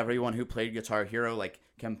where everyone who played Guitar Hero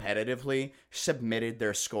competitively submitted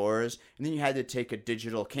their scores, and then you had to take a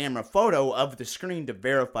digital camera photo of the screen to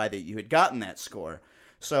verify that you had gotten that score.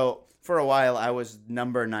 So for a while I was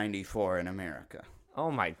number 94 in America. oh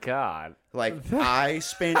my god, I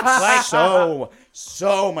spent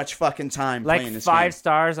so much fucking time like playing this 5 game.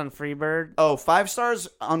 stars on Freebird. Oh, 5 stars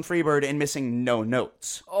on Freebird and missing no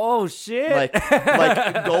notes. Oh shit!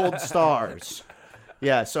 Like gold stars.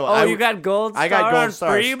 Yeah, so oh, you got gold. I got star gold on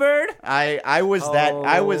stars. Freebird. I was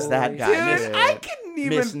that guy. Dude, Miss- I couldn't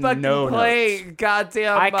even miss fucking no play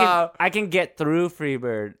goddamn. I can get through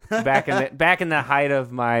Freebird back in the height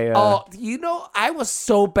of my. Oh, you know, I was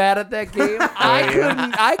so bad at that game.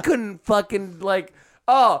 I couldn't fucking like.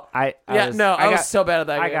 Oh, I yeah, was, I was got- so bad at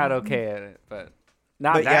that I game. got okay at it, but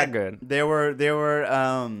not But that yeah, good. There were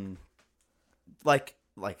like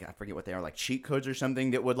I forget what they are, like cheat codes or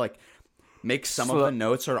something that would make some of the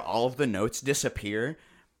notes or all of the notes disappear.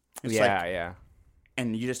 It's Yeah.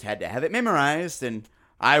 and you just had to have it memorized, and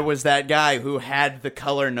I was that guy who had the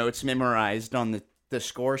color notes memorized on the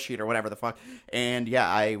score sheet or whatever the fuck. And yeah,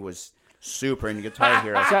 I was super into Guitar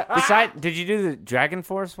Hero. Did you do the Dragon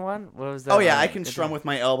Force one? What was that? Oh yeah, one? I can strum with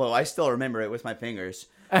my elbow. I still remember it with my fingers.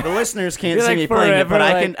 The listeners can't You're see like me playing it, forever,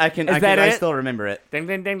 but like, is that I it? still remember it. Ding,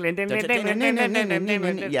 ding, ding, ding, ding, ding, ding, ding, ding, ding, ding,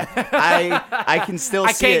 ding, ding. Yeah, I can still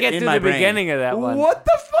I see can't it get in through my the brain. beginning of that one. What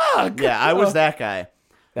the fuck? Yeah, I was that guy.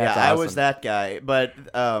 That's I was awesome. that guy. But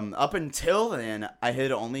up until then, I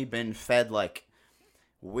had only been fed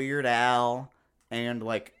Weird Al and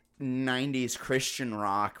 90s Christian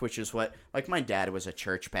rock, which is what my dad was a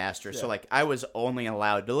church pastor, so I was only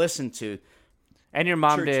allowed to listen to And your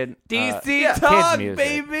mom Church. did DC Talk, music.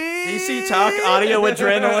 baby. DC Talk, Audio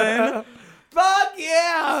Adrenaline. Fuck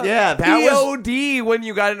yeah. Yeah, that was POD when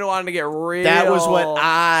you got into wanting to get real. that was what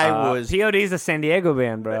I was. POD's a San Diego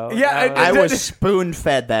band, bro. Yeah, I was spoon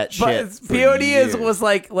fed that shit. But for POD years. was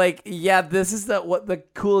like yeah, this is what the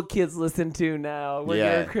cool kids listen to now when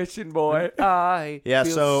Yeah. you're a Christian boy. Yeah,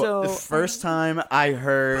 feel so the first time I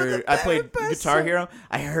played best Guitar song. Hero,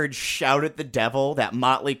 I heard "Shout at the Devil," that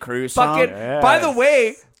Motley Crue song. Fucking. Yes. By the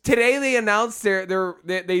way, today they announced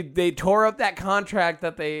they tore up that contract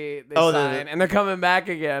that they signed, and they're coming back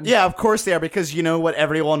again. Yeah, of course they are, because you know what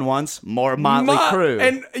everyone wants? More Motley Crue.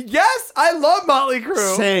 And yes, I love Motley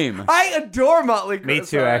Crue. Same. I adore Motley Crue. Me too,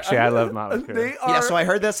 Sorry. actually. I love Motley Crue. They are. Yeah, so I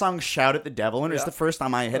heard that song "Shout at the Devil," and it was Yeah. the first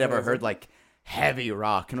time I had ever heard like heavy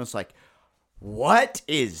rock, and I was like, "What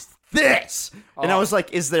is this?" And I was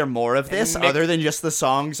like, "Is there more of this Mick- other than just the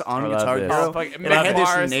songs on I love Guitar this. Hero?" Oh, fuck, And I had Mick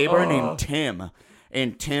Mars. this neighbor Oh. named Tim,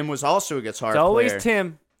 and Tim was also a guitar It's always player.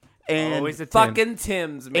 Tim. And Always a Tim. fucking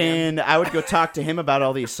Tim's, man. And I would go talk to him about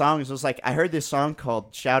all these songs. I was like, I heard this song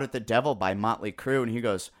called "Shout at the Devil" by Motley Crue, and he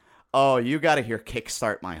goes, "Oh, you got to hear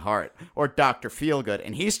Kickstart My Heart or Dr. Feelgood."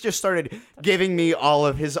 And he's just started giving me all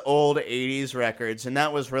of his old 80s records, and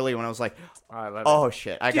that was really when I was like, I love oh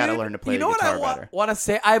shit, I got to Dude, learn to play you know the what guitar I better. want to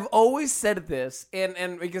say? I've always said this,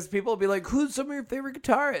 and because people will be like, "Who's some of your favorite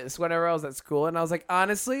guitarists?" Whenever I was at school, and I was like,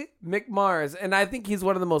 honestly, Mick Mars, and I think he's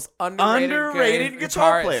one of the most underrated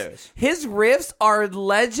guitar guitarists. players. His riffs are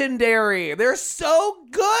legendary. They're so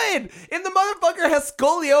good, and the motherfucker has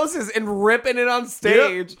scoliosis and ripping it on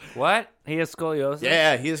stage. What? He has scoliosis?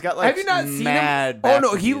 Yeah, he's got like Have you not seen mad him? Oh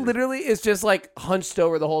no, back he disease. literally is just like hunched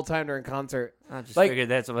over the whole time during concert. I just Like- figured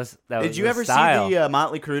that was Did you the ever style. see the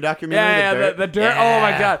Motley Crue documentary? Yeah, the dirt. Oh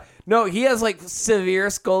my Yeah. god. No, he has like severe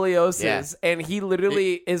scoliosis, Yeah. and he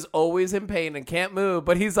literally is always in pain and can't move.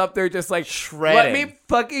 But he's up there just like Shredding. Let me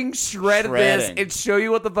fucking shred this Shredding. and show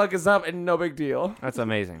you what the fuck is up, and no big deal. That's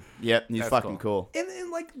amazing. Yep, he's That's fucking cool. And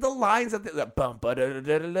like the lines that the bum ba da da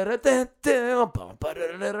da da da da da bum ba da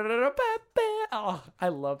da da da da ba ba. Oh, I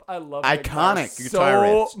love Iconic Mick Mars guitar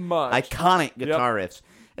so riffs. much. Iconic guitar riffs.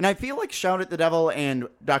 And I feel like "Shout at the Devil" and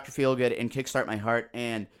 "Dr. Feelgood" and "Kickstart My Heart"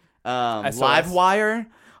 and SOS. "Livewire"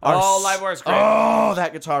 are Oh, Livewire's great. Oh,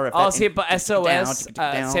 that guitar riff. Oh, that- see, but SOS,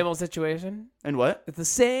 down. same old situation. And what? It's the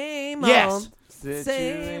same Yes. old,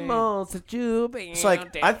 same old situation. It's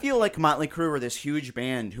like, I feel like Motley Crue were this huge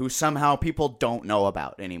band who somehow people don't know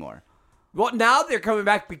about anymore. Well, now they're coming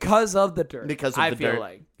back because of the dirt. Because of I the feel dirt.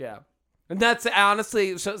 like, yeah. And that's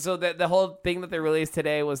honestly, so the whole thing that they released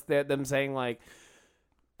today was them saying like,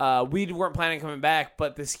 we weren't planning on coming back,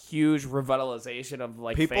 but this huge revitalization of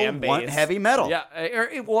like People fan base. want heavy metal. Yeah,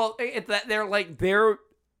 it's that they're like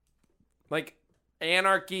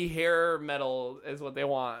anarchy hair metal is what they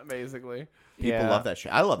want basically. People Yeah. love that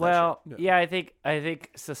shit. I love that Well, shit. yeah, I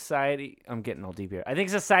think society. I'm getting all deep here. I think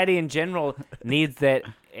society in general needs that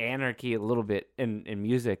anarchy a little bit in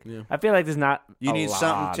music. I feel like there's not. You a need lot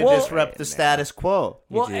something to of disrupt it the now. status quo.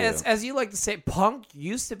 Well, do. as you like to say, punk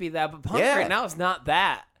used to be that, but punk Yeah. right now is not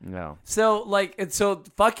that. No. So like, and so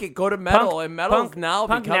fuck it, go to metal, and metal is now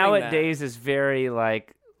punk becoming nowadays is very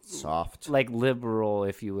like Soft. liberal,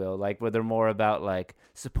 if you will, like where they're more about like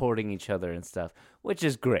supporting each other and stuff, which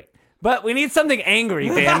is great. But we need something angry,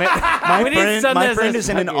 damn it. My we need friend, something my that friend says, is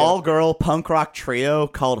in an "Fuck you." all-girl punk rock trio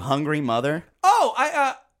called Hungry Mother. that.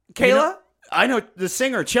 Oh, Kayla. You know- I know the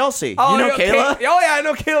singer Chelsea. Oh, you know Kayla? Oh yeah, I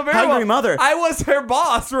know Kayla very Hungry well. Mother. I was her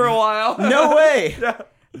boss for a while. No way. Yeah.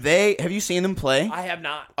 They have you seen them play? I have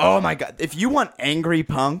not. Oh my god! If you want angry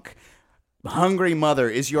punk, Hungry Mother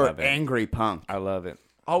is your Love it. angry punk. I love it.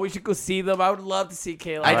 Oh, we should go see them. I would love to see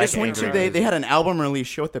Kayla. I like just went to angry they had an album release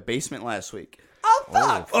show at the Basement last week. Oh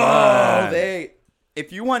fuck. Oh,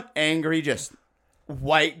 if you want angry, just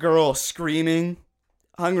white girl screaming,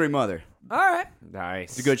 Hungry Mother. All right.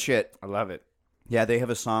 Nice. It's good shit. I love it. Yeah, they have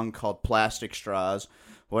a song called Plastic Straws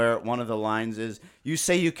where one of the lines is, "You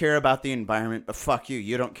say you care about the environment, but fuck you,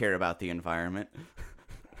 you don't care about the environment."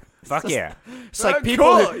 Fuck yeah. It's like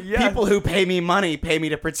Cool, yeah. people who pay me money pay me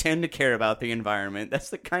to pretend to care about the environment. That's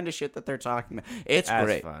the kind of shit that they're talking about. It's That's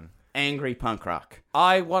great. fun. Angry punk rock.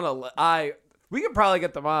 I want to. We could probably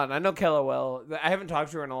get them on. I know Kayla well. I haven't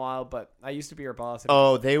talked to her in a while, but I used to be her boss.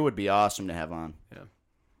 Oh, they would be awesome to have on.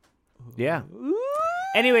 Yeah.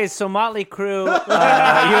 Anyways, so Motley Crue.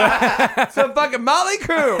 So fucking Motley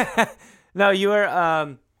Crue. No, you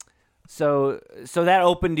were. So that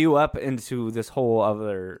opened you up into this whole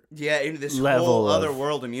other. Yeah, into this Level whole of- other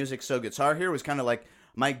world of music. So Guitar Hero was kind of like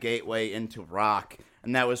my gateway into rock,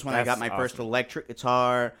 and that was when I That's got my first electric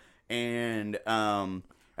guitar. And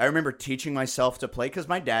I remember teaching myself to play because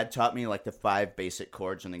my dad taught me like the 5 basic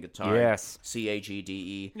chords on the guitar. Yes. C, A, G, D,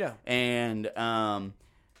 E. Yeah. And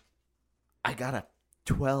I got a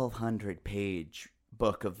 1,200 page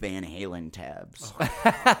book of Van Halen tabs.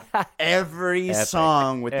 Oh. Every Epic.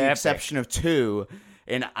 song with the Epic. exception of 2,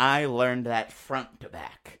 and I learned that front to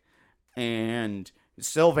back. And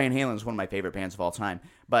still Van Halen is one of my favorite bands of all time,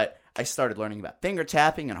 but I started learning about finger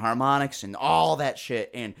tapping and harmonics and all that shit,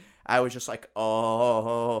 and I was just like,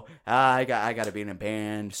 I got to be in a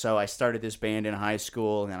band. So I started this band in high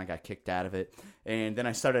school, and then I got kicked out of it. And then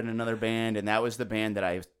I started another band, and that was the band that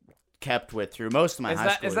I kept with through most of my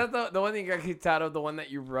high school. Is that the one that you got kicked out of? The one that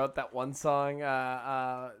you wrote that one song?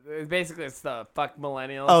 Basically, it's the Fuck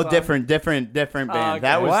Millennials. Oh, song. different band. Okay.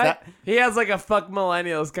 That was What? that. He has like a Fuck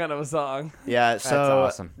Millennials kind of a song. Yeah, so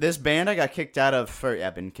awesome. this band I got kicked out of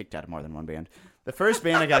I've been kicked out of more than one band. The first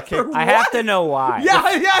band I got kicked I have to know why.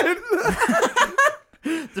 Yeah.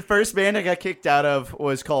 The first band I got kicked out of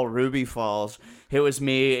was called Ruby Falls. It was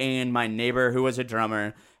me and my neighbor who was a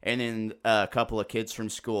drummer, and then a couple of kids from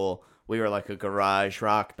school. We were like a garage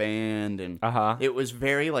rock band, and it was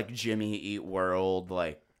very like Jimmy Eat World,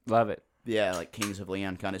 like Love it. yeah, like Kings of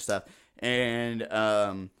Leon kind of stuff. And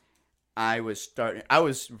I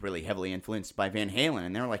was really heavily influenced by Van Halen,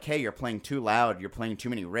 and they were like, "Hey, you're playing too loud. You're playing too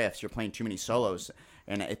many riffs. You're playing too many solos."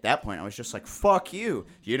 And at that point, I was just like, "Fuck you.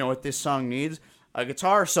 You know what this song needs? A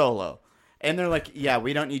guitar solo." And they're like, "Yeah,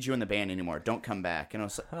 we don't need you in the band anymore. Don't come back." And I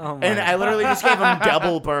was like, and I literally just gave them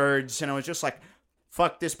double birds, and I was just like,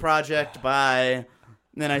 "Fuck this project, bye."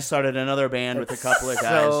 And then I started another band with a couple of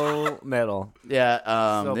guys. So metal. Yeah,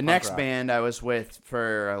 So the punk next rock. band I was with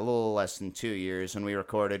for a little less than 2 years, and we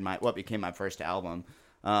recorded what became my first album.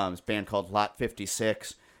 It's a band called Lot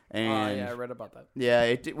 56, and yeah, I read about that.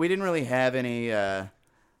 yeah, we didn't really have any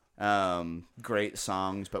great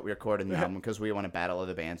songs, but we recorded the album because we want to battle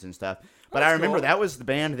other bands and stuff. But I remember cool. that was the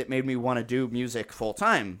band that made me want to do music full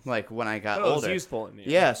time, like when I got It was older. useful in you.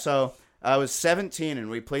 Yeah, so I was 17, and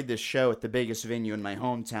we played this show at the biggest venue in my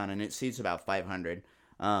hometown, and it seats about 500.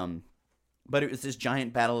 But it was this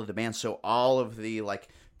giant battle of the bands, so all of the like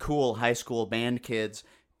cool high school band kids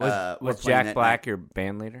were Was playing Jack that Black your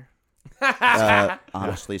band leader? night.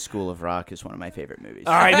 Honestly, School of Rock is one of my favorite movies.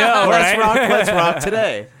 I know, Let's rock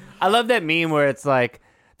today. I love that meme where it's like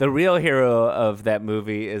the real hero of that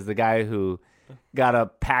movie is the guy who got a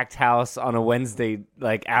packed house on a Wednesday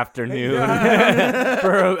like afternoon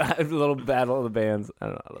for a little battle of the bands. I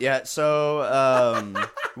don't know. Yeah, so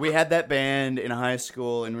we had that band in high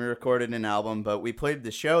school, and we recorded an album, but we played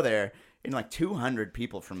the show there, and like 200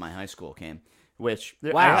 people from my high school came, which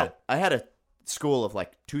Wow. I had a school of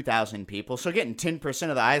like 2,000 people, so getting 10%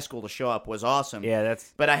 of the high school to show up was awesome. Yeah,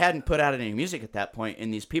 that's But I hadn't put out any music at that point,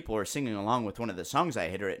 and these people were singing along with one of the songs I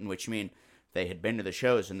had written, which mean they had been to the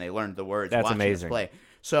shows and they learned the words That's watching amazing. us play.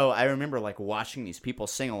 So I remember like watching these people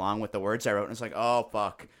sing along with the words I wrote, and it's like, oh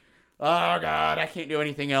fuck, oh god, I can't do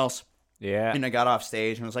anything else. yeah. And I got off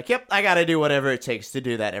stage and was like, yep, I got to do whatever it takes to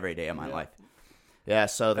do that every day of my life. Yeah,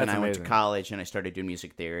 so then That's I went to amazing. college, and I started doing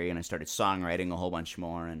music theory, and I started songwriting a whole bunch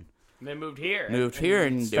more, and And they moved here. moved here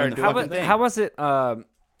and doing started the How, fucking thing. how was it? I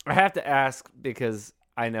have to ask because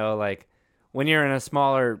I know, like, when you're in a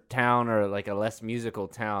smaller town or like a less musical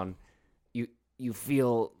town, you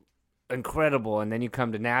feel incredible, and then you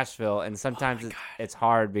come to Nashville, and sometimes it's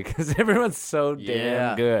hard because everyone's so Yeah.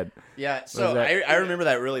 damn good. Yeah, so that- I remember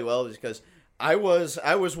that really well because I was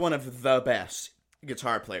one of the best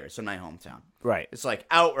guitar players in my hometown. Right. It's like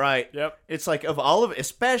outright. Yep. It's like of all of,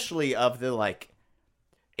 especially of the like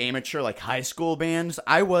amateur like high school bands,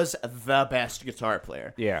 I was the best guitar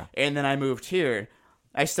player. Yeah. And then I moved here.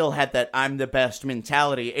 I still had that I'm the best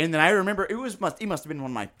mentality. And then I remember it must have been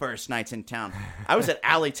one of my first nights in town. I was at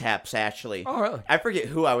Alley Taps actually. Oh, really? I forget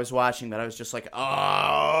who I was watching, but I was just like,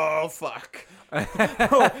 oh fuck.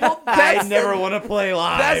 I never want to play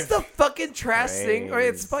live. That's the fucking trash thing, or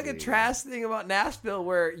it's fucking Crazy. trash thing about Nashville,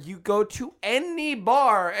 where you go to any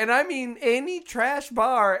bar, and I mean any trash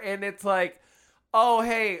bar, and it's like, oh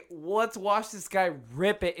hey, let's watch this guy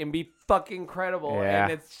rip it and be fucking incredible, Yeah.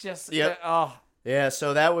 and it's just, Yep. oh, Yeah,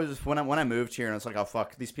 so that was when I moved here, and I was like, oh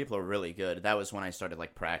fuck, these people are really good. That was when I started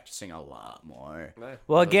like practicing a lot more.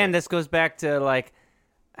 Well, again, this goes back to like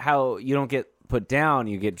how you don't get put down,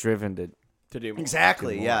 you get driven to. to do more.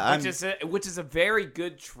 Exactly. Yeah. Which is a very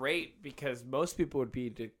good trait, because most people would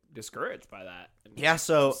be discouraged by that. Yeah.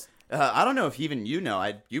 So I don't know if even you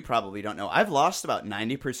know. You probably don't know. I've lost about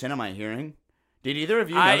 90% of my hearing. Did either of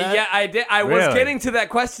you know that? Yeah, I did. I was Really? getting to that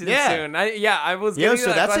question Yeah. soon. I was. Yeah, Getting so to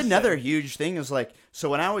that that's question. another huge thing is like, so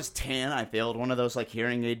when I was 10, I failed one of those like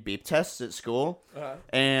hearing aid beep tests at school.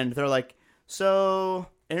 And they're like, so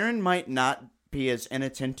Aaron might not be as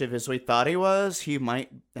inattentive as we thought he was. He might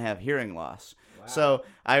have hearing loss. So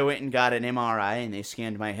I went and got an MRI, and they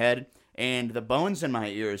scanned my head. and the bones in my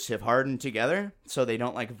ears have hardened together so they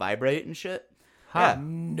don't like vibrate and shit. Huh.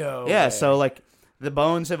 No. Yeah, way. so like the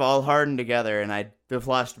bones have all hardened together, and I've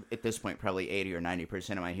lost at this point probably 80 or 90%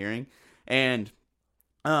 of my hearing. And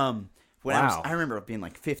when Wow. I remember being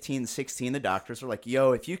like 15, 16, the doctors were like,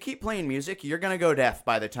 "Yo, if you keep playing music, you're gonna go deaf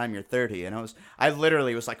by the time you're 30." And I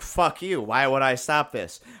literally was like, "Fuck you! Why would I stop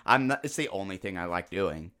this? It's the only thing I like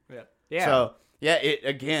doing." Yeah. Yeah. So yeah,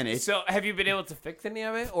 it's So have you been able to fix any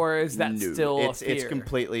of it, or is that no, still a it's fear?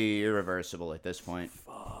 completely irreversible at this point.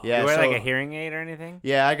 you Yeah, wear so, like a hearing aid or anything?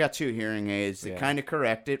 yeah, I got 2 hearing aids that Yeah. kind of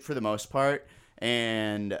correct it for the most part,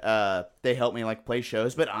 and they help me like play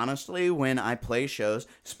shows. But honestly, when I play shows,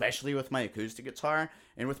 especially with my acoustic guitar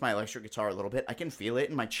and with my electric guitar a little bit, I can feel it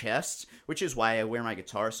in my chest, which is why I wear my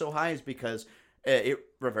guitar so high, is because it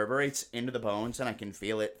reverberates into the bones, and I can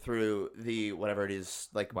feel it through the whatever it is,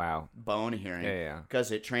 like Wow. bone hearing, Yeah.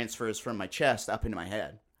 because it transfers from my chest up into my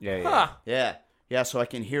head. Yeah. Huh. Yeah, so I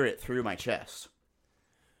can hear it through my chest.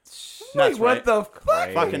 Wait, Nuts, what right? the fuck?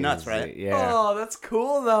 Fucking nuts, right? Crazy. Yeah. Oh, that's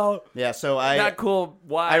cool though. Yeah, so Not cool.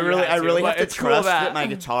 Why? I really have to it's cool trust that my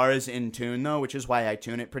guitar is in tune, though, which is why I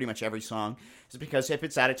tune it pretty much every song. Is because if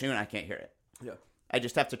it's out of tune, I can't hear it. Yeah. I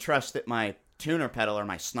just have to trust that my tuner pedal or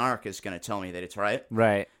my snark is going to tell me that it's right.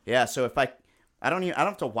 Right. Yeah, so if I don't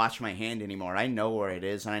have to watch my hand anymore. I know where it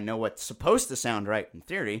is, and I know what's supposed to sound right in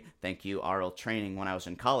theory. Thank you, RL training when I was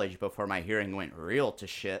in college before my hearing went real to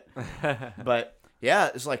shit. But yeah,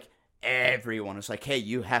 it's like everyone was like, "Hey,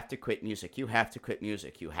 you have to quit music. You have to quit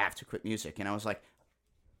music. You have to quit music." And I was like,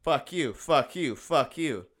 "Fuck you, fuck you, fuck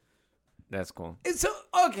you." That's cool. So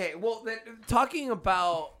okay, well, then, talking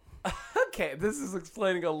about okay, this is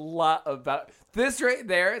explaining a lot about this right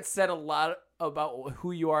there. It said a lot about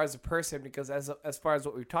who you are as a person, because as far as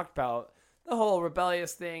what we've talked about, the whole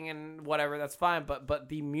rebellious thing and whatever, that's fine. But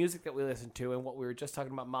the music that we listen to and what we were just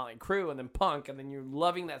talking about, Motley Crue and then punk, and then you're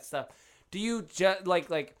loving that stuff. Do you just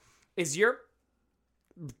like is your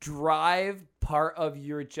drive part of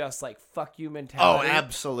your just like fuck you Oh, mentality?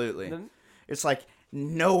 absolutely. Then- It's like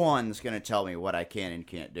no one's gonna tell me what I can and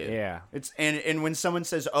can't do. Yeah. It's and when someone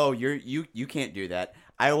says, "Oh, you can't do that,"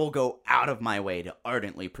 I will go out of my way to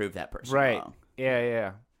ardently prove that person Right. wrong.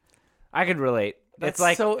 Yeah. I could relate. That's it's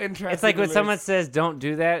like so interesting. It's like when to me. someone says don't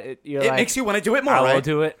do that, you're It like, makes you want to do it more, I will right?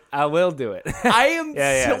 do it. I will do it. I am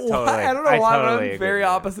Yeah, so totally. I don't know I why, totally but agree I'm very with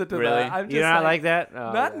that. opposite to Really? that. I'm just You're not like that?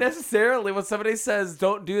 Oh, not yeah. necessarily. When somebody says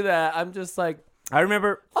don't do that, I'm just like, I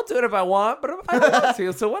remember I'll do it if I want, but I don't want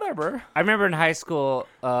to, so whatever. in high school,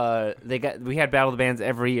 we had Battle of the Bands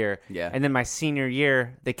every year. Yeah. And then my senior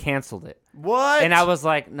year, they canceled it. What? And I was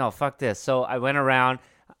like, no, fuck this. So I went around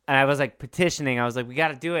and I was like petitioning. I was like, we got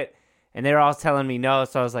to do it. And they were all telling me no.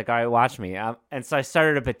 So I was like, all right, watch me. And so I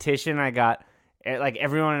started a petition. I got like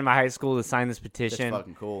everyone in my high school to sign this That's petition.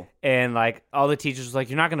 fucking cool. And like all the teachers was like,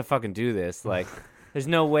 you're not going to fucking do this. Like, there's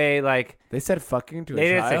no way. Like, They said fucking to they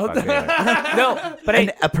didn't say fucking. No, but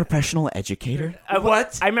A professional educator?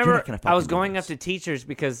 what? I You're remember not gonna I was fucking do going this. up to teachers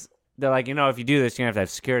because they're like, if you do this, you're going to have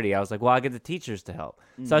security. I was like, well, I'll get the teachers to help.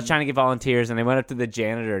 So I was trying to get volunteers, and they went up to the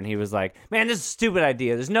janitor, and he was like, man, this is a stupid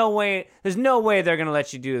idea. There's no way they're going to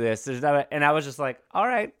let you do this. And I was just like, all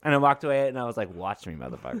right. And I walked away, and I was like, watch me,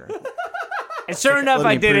 motherfucker. And sure enough, let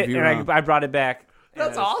me I did prove it, you and wrong. I brought it back. and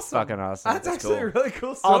That's it was awesome. Fucking awesome. That's actually cool. a really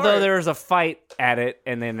cool story. Although there was a fight at it,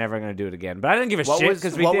 and they're never going to do it again. But I didn't give a shit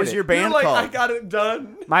because we what did was it. your You're band like, called? I got it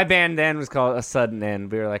done. My band then was called A Sudden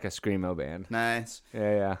End. We were like a screamo band. Nice.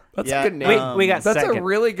 Yeah. That's Yeah, a good name. We got That's second. a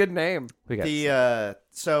really good name. We got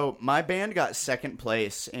So my band got second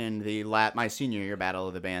place in the my senior year Battle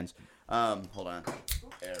of the Bands. Hold on.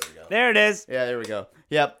 There we go. There it is. Yeah, there we go.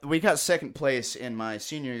 Yep, we got second place in my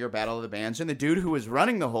senior year Battle of the Bands, and the dude who was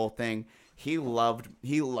running the whole thing, he loved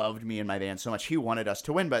me and my band so much. He wanted us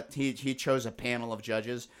to win, but he chose a panel of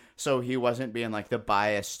judges, so he wasn't being like the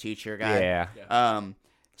biased teacher guy. Yeah.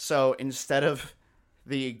 So instead of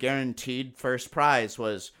the guaranteed first prize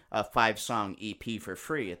was a 5-song EP for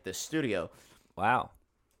free at this studio, Wow.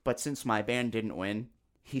 but since my band didn't win,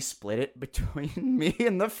 he split it between me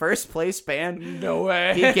and the first place band. No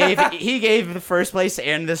way. He gave the first place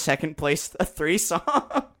and the second place a 3-song.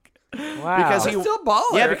 Wow. Because That's he still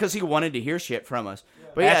baller. Yeah, because he wanted to hear shit from us.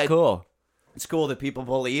 But That's yeah, cool. it's cool that people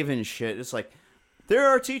believe in shit. It's like there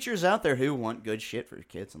are teachers out there who want good shit for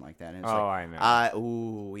kids and like that. And it's Oh, like, I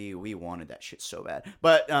know. we wanted that shit so bad.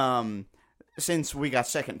 But since we got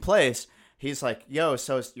second place, he's like, yo,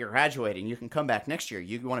 so you're graduating. You can come back next year.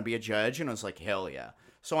 You want to be a judge? And I was like, hell yeah.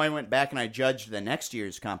 So I went back and I judged the next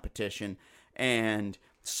year's competition. And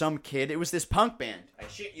some kid, it was this punk band. I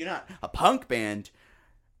shit you not. A punk band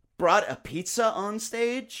brought a pizza on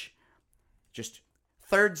stage. Just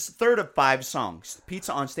third of 5 songs,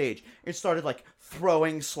 Pizza on Stage, it started like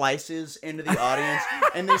throwing slices into the audience,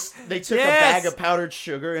 and they took a bag of powdered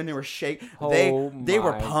sugar and they were shaking. They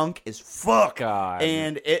were punk as fuck. God.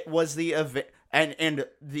 And it was the event, and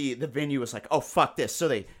the venue was like, oh fuck this. So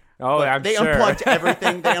they I'm sure. unplugged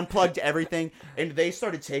everything. They unplugged everything, and they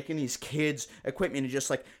started taking these kids' equipment and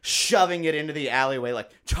just like shoving it into the alleyway,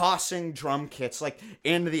 like tossing drum kits like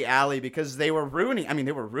into the alley because they were ruining. I mean,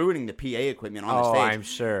 they were ruining the PA equipment on the stage. I'm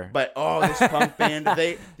sure. But this punk band,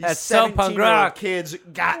 these That's so punk 17-year-old rock. kids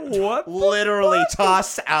got literally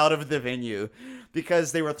tossed out of the venue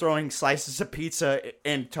because they were throwing slices of pizza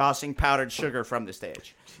and tossing powdered sugar from the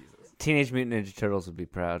stage. Teenage Mutant Ninja Turtles would be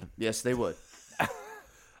proud. Yes, they would.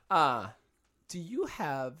 Do you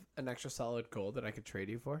have an extra solid gold that I could trade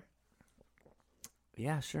you for?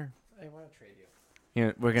 Yeah, sure. I want to trade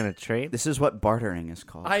you. We're gonna trade. This is what bartering is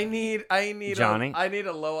called. I need Johnny? I need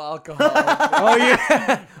a low alcohol. Oh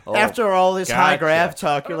yeah. After all this high gotcha. grav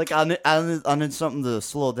talk, you're like, I need something to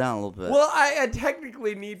slow down a little bit. Well, I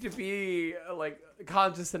technically need to be like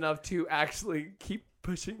conscious enough to actually keep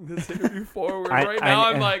pushing this interview forward. Right now,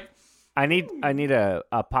 I'm like, I need a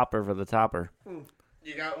popper for the topper.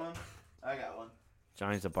 You got one? I got one.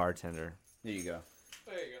 Johnny's a bartender. Here you go.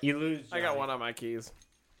 there you go. You lose. I got one on my keys.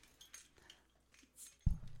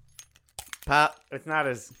 Pop. It's not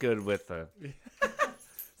as good with the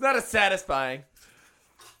It's not as satisfying.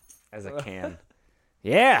 as a can.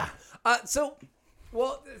 Yeah. So,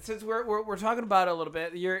 well, since we're talking about it a little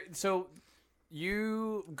bit,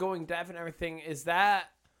 you going deaf and everything, is that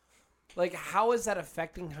like how is that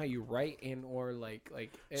affecting how you write or like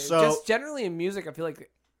So- just generally in music? I feel like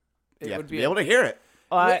it You have would to be able to hear it.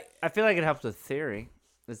 I feel like it helps with theory.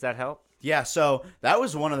 Does that help? Yeah, so that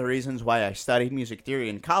was one of the reasons why I studied music theory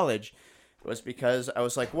in college, was because I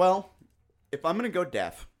was like, well, if I'm going to go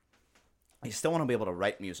deaf, I still want to be able to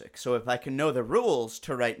write music. So if I can know the rules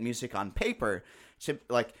to write music on paper,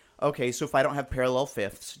 like, okay, so if I don't have parallel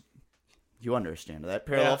fifths, you understand that,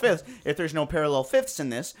 parallel fifths, if there's no parallel fifths in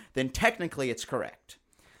this, then technically it's correct.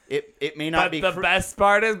 It may not But be the best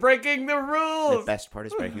part is breaking the rules. The best part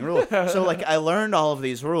is breaking rules. So, like, I learned all of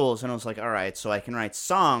these rules, and I was like, all right, so I can write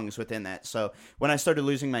songs within that. So, when I started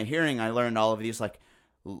losing my hearing, I learned all of these, like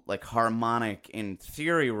harmonic and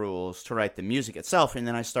theory rules to write the music itself. And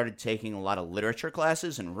then I started taking a lot of literature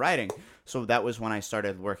classes and writing. So, that was when I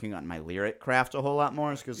started working on my lyric craft a whole lot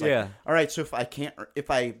more. Because, like, all right, so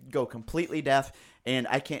if I go completely deaf and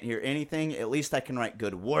I can't hear anything, at least I can write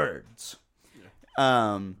good words.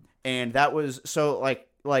 And that was so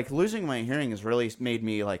like losing my hearing has really made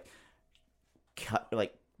me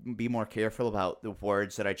be more careful about the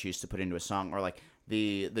words that I choose to put into a song, or like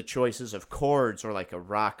the choices of chords, or like a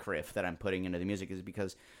rock riff that I'm putting into the music, is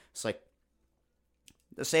because it's like,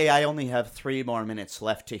 say I only have 3 more minutes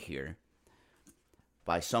left to hear.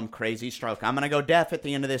 By some crazy stroke, I'm gonna go deaf at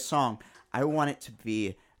the end of this song. I want it to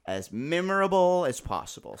be as memorable as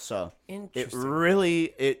possible. So it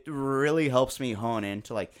really helps me hone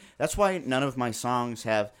into, like, that's why none of my songs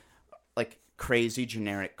have like crazy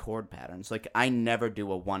generic chord patterns. Like, I never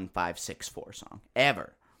do a 1-5-6-4 song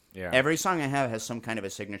ever. Yeah. Every song I have has some kind of a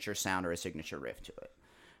signature sound or a signature riff to it.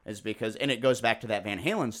 Is because, and it goes back to that Van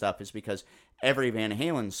Halen stuff, is because every Van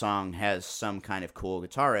Halen song has some kind of cool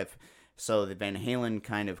guitar riff. So the Van Halen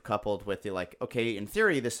kind of coupled with the, like, okay, in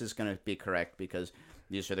theory this is going to be correct because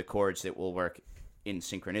these are the chords that will work in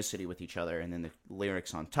synchronicity with each other, and then the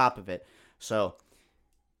lyrics on top of it. So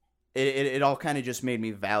it all kind of just made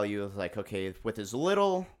me value, like, okay, with as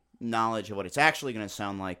little knowledge of what it's actually going to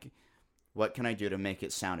sound like, what can I do to make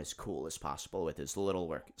it sound as cool as possible with as little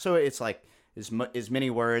work? So it's like as many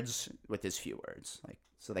words with as few words. Like,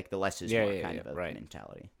 so like the less is more kind of a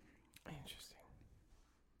mentality. Interesting.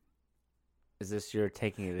 Is this your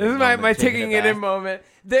taking it in? This is moment, my taking taking it in moment.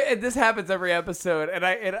 This happens every episode, and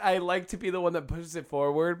I like to be the one that pushes it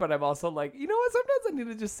forward, but I'm also like, you know what? Sometimes I need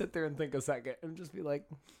to just sit there and think a second and just be like,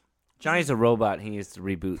 Johnny's a robot. He needs to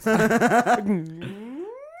reboot.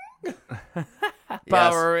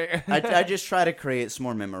 powering. I just try to create some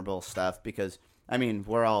more memorable stuff because, I mean,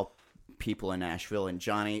 we're all people in Nashville, and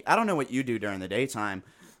Johnny, I don't know what you do during the daytime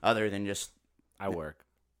other than just... I work.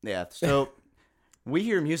 Yeah, so... We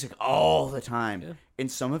hear music all the time,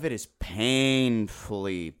 and some of it is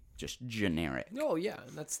painfully just generic. Oh yeah,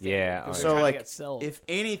 that's So like, if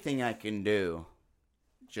anything I can do,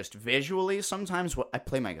 just visually, sometimes I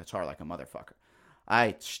play my guitar like a motherfucker.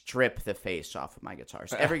 I strip the face off of my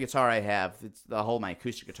guitars. Every guitar I have, my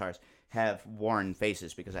acoustic guitars have worn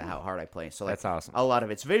faces because of how hard I play. So like, that's awesome. A lot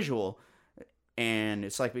of it's visual, and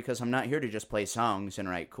it's like, because I'm not here to just play songs and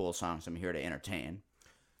write cool songs. I'm here to entertain.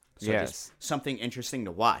 So Yes. just something interesting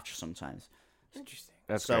to watch sometimes. Interesting.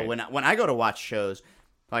 That's So great. when I go to watch shows,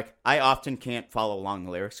 like I often can't follow along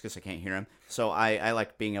the lyrics because I can't hear them. So I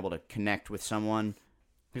like being able to connect with someone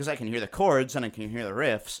because I can hear the chords and I can hear the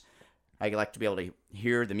riffs. I like to be able to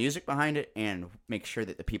hear the music behind it and make sure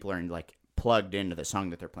that the people are like plugged into the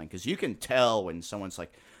song that they're playing because you can tell when someone's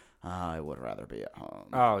like, I would rather be at home.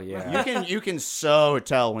 Oh yeah. You can so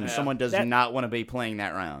tell when someone does That- not want to be playing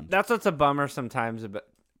that round. That's what's a bummer sometimes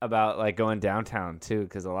about like going downtown too,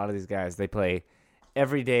 because a lot of these guys they play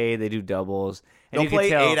every day. They do doubles. And They'll you can play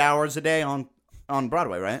tell, 8 hours a day on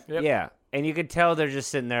Broadway, right? Yep. Yeah, and you could tell they're just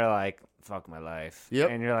sitting there like, "Fuck my life." Yep.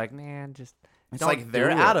 And you're like, man, just It's don't like they're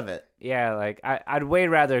do out it. of it. Yeah, like I'd way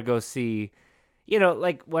rather go see,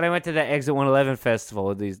 like when I went to the Exit 111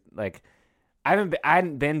 festival. These like, I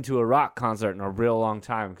hadn't been to a rock concert in a real long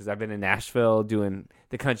time because I've been in Nashville doing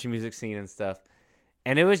the country music scene and stuff,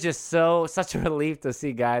 and it was just such a relief to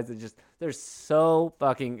see guys that they're so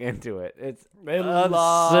fucking into it. It's They love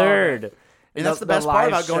absurd. it. And that's the best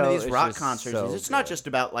part live about going to show these is rock just concerts. so Is it's not good. just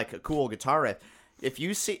about like a cool guitar riff. If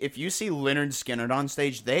you see Leonard Skinner on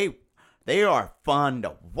stage, they are fun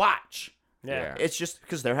to watch. Yeah. It's just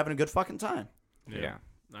because they're having a good fucking time. Yeah.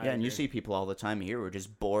 Yeah, and you see people all the time here who are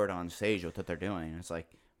just bored on stage with what they're doing. It's like,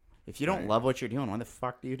 if you don't love what you're doing, why the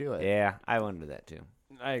fuck do you do it? Yeah, I want to do that too.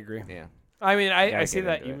 I agree. Yeah. I mean, Yeah, I I see get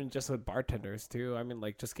that into it. even just with bartenders too. I mean,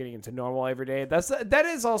 like just getting into normal every day. That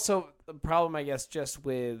is also the problem, I guess, just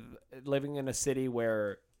with living in a city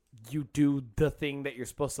where you do the thing that you're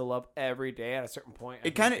supposed to love every day at a certain point.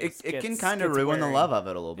 It kind of it can kind of ruin the love of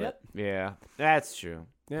it a little bit. Yep. Yeah, that's true.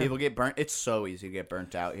 Yeah. People get burnt. It's so easy to get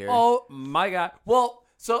burnt out here. Oh my god. Well,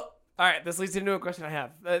 so all right, this leads into a question I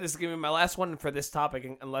have. This is gonna be my last one for this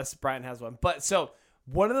topic, unless Brian has one. But so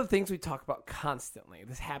one of the things we talk about constantly,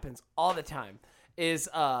 this happens all the time, is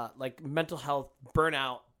like mental health,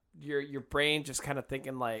 burnout. Your brain just kind of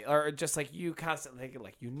thinking like, or just like you constantly thinking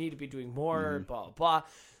like you need to be doing more, blah blah blah.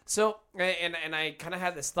 So and I kind of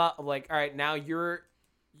had this thought of like, all right, now you're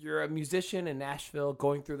a musician in Nashville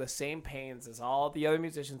going through the same pains as all the other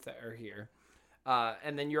musicians that are here.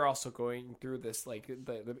 And then you're also going through this, like,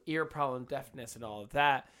 the ear problem, deafness, and all of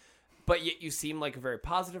that. But yet you seem like a very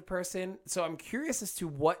positive person. So I'm curious as to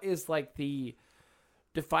what is, like, the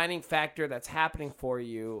defining factor that's happening for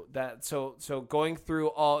you. That so going through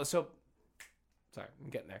all... So, sorry, I'm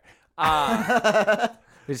getting there.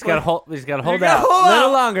 We just gotta hold. We just gotta hold gotta out hold a little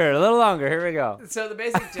out. longer. A little longer. Here we go. So the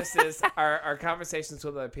basic gist is our conversations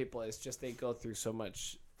with other people is just they go through so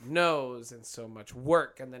much no's and so much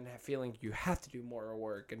work and then feeling you have to do more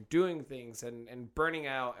work and doing things and burning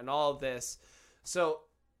out and all of this. So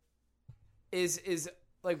is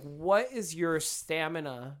like, what is your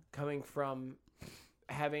stamina coming from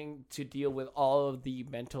having to deal with all of the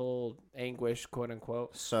mental anguish, quote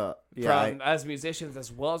unquote, So yeah, from as musicians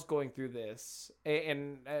as well as going through this?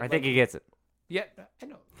 And I think he gets it. yeah, I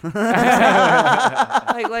know.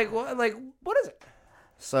 What is it?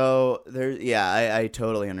 So there, yeah, I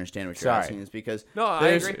totally understand what you're Sorry. asking. Is because No, I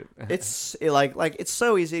there's- agree. It's like it's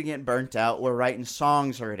so easy to get burnt out. We're writing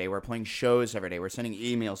songs every day. We're playing shows every day. We're sending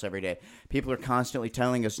emails every day. People are constantly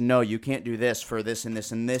telling us, "No, you can't do this for this and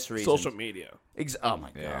this and this reason." media. Oh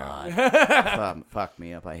my god, fuck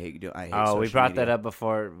me up. I hate I hate. Oh, we social brought media. that up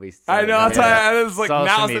before we. I started. know. That's Yeah. why I was like, Social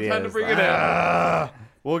now's the media time to is bring it like- in.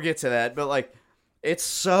 We'll get to that, but like, it's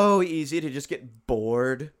so easy to just get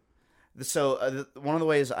bored. So one of the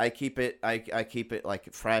ways I keep it, I keep it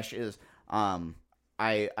like fresh is, I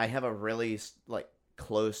have a really like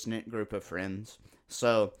close knit group of friends.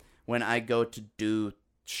 So when I go to do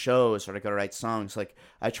shows or I go to write songs, like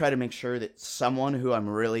I try to make sure that someone who I'm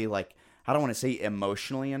really like, I don't want to say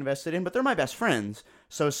emotionally invested in, but they're my best friends.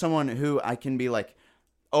 So someone who I can be like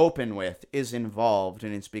open with is involved,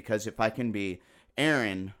 and it's because if I can be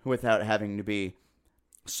Aaron without having to be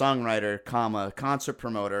songwriter, comma, concert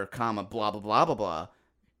promoter, comma, blah, blah, blah, blah, blah,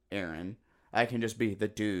 Aaron, I can just be the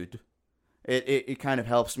dude. It kind of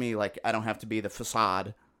helps me, like, I don't have to be the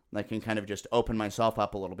facade. I can kind of just open myself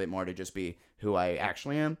up a little bit more to just be who I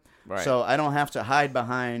actually am. Right. So I don't have to hide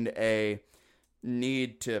behind a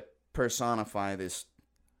need to personify this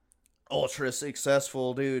ultra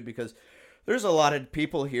successful dude, because there's a lot of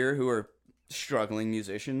people here who are struggling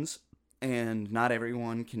musicians, and not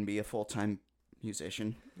everyone can be a full-time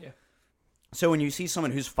musician. Yeah. So when you see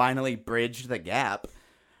someone who's finally bridged the gap,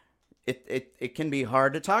 it can be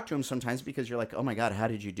hard to talk to him sometimes, because you're like, oh my God, how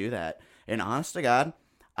did you do that? And honest to God,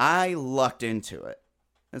 I lucked into it.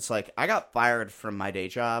 It's like, I got fired from my day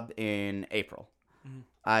job in April.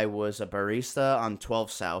 I was a barista on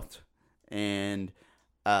 12 South, and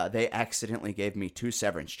they accidentally gave me 2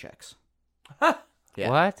 severance checks. Yeah.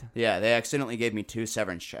 What? Yeah, they accidentally gave me 2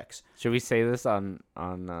 severance checks. Should we say this on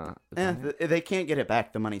They can't get it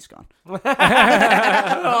back. The money's gone.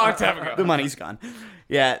 A long time ago. The money's gone.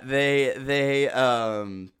 Yeah, they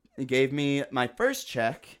gave me my first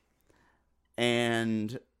check,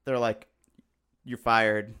 and they're like, "You're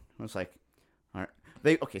fired." I was like, "All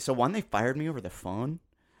right." So one, they fired me over the phone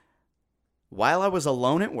while I was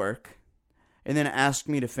alone at work, and then asked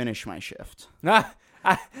me to finish my shift.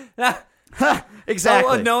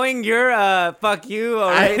 Exactly. So knowing your fuck you.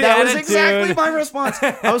 That was exactly my response.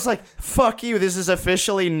 I was like, "Fuck you. This is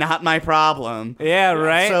officially not my problem." Yeah,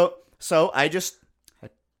 right. So I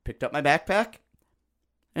picked up my backpack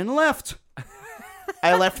and left.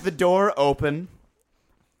 I left the door open.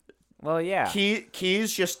 Well, yeah.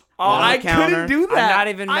 Keys just Oh, on the I counter. couldn't do that. I'm not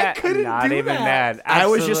even mad. I couldn't not do even that. mad. I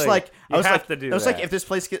was just Absolutely. like, You have to do I was that. like, if this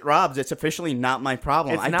place gets robbed, it's officially not my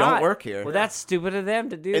problem. It's I not. don't work here. Well, that's stupid of them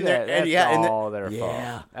to do And that. they're- and That's yeah, and the- all their yeah.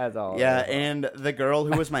 fault. That's all. Yeah, their fault. and the girl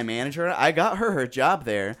who was my manager, I got her job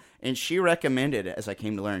there, and she recommended, as I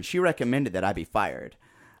came to learn, she recommended that I be fired.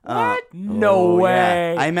 What? No Yeah.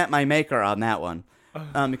 way. I met my maker on that one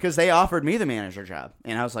because they offered me the manager job,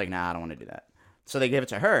 and I was like, nah, I don't want to do that. So they gave it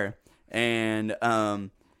to her, and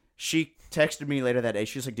she texted me later that day.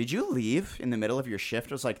 She was like, "Did you leave in the middle of your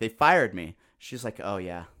shift?" I was like, "They fired me." She's like, "Oh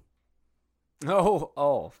yeah."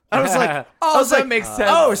 Oh. I was like, Oh, I was that like, makes sense.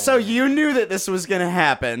 "Oh, so you knew that this was gonna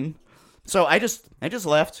happen?" So I just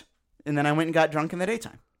left, and then I went and got drunk in the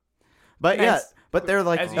daytime. But yeah, Nice. but they're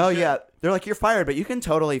like, As you "Oh should. yeah," they're like, "You're fired, but you can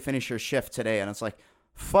totally finish your shift today." And it's like,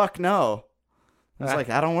 "Fuck no." I was like,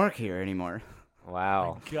 "I don't work here anymore."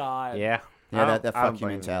 Wow. God. Yeah. Yeah, I that don't- I don't fuck you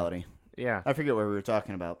blame mentality. Yeah. I forget what we were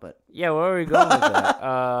talking about, but Yeah. Where are we going with that?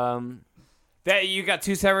 That you got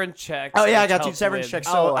 2 severance checks. oh yeah, I which got 2 helped severance with- checks.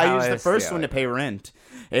 So Oh, I wow, used the I see first how one to it pay rent,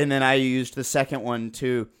 and then I used the second one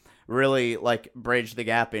to really like bridge the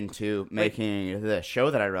gap into making the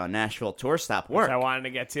show that I run, Nashville Tour Stop, Which work. I wanted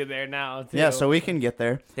to get to there now. Too. Yeah, so we can get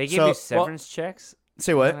there. They give So- you severance checks.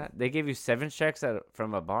 Say what? They give you severance checks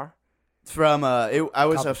from a bar. From I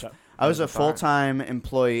was Coffee shop. I was a Bar. full-time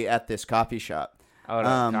employee at this coffee shop. Oh,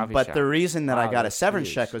 no, coffee But shop. the reason that I Wow, got a that's severance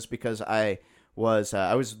huge. check was because I was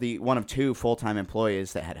the one of 2 full-time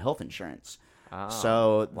employees that had health insurance. Oh,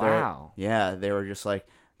 So wow. they were just like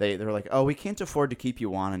they were like, "Oh, we can't afford to keep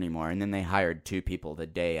you on anymore." And then they hired 2 people the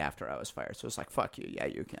day after I was fired. So it's like, "Fuck you, yeah,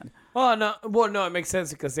 you can." Well, no, it makes sense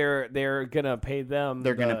because they're gonna pay them.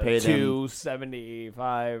 They're gonna pay them-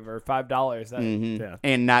 $2.75 or $5. That, Yeah,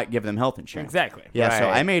 And not give them health insurance. exactly. Yeah, so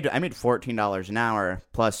Right. I made $14 an hour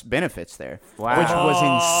plus benefits there, Wow. which was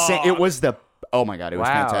insane. It was oh my god, it was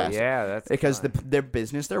Wow. fantastic. Yeah, that's Because fun. their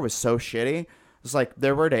business there was so shitty. It was like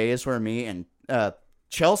there were days where me and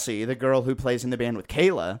Chelsea, the girl who plays in the band with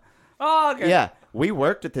Kayla, Oh, okay. yeah, we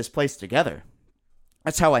worked at this place together.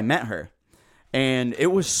 That's how I met her. And it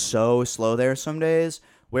was so slow there some days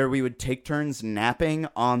where we would take turns napping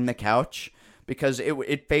on the couch because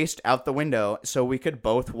it faced out the window so we could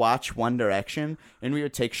both watch One Direction and we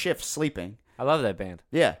would take shifts sleeping. I love that band.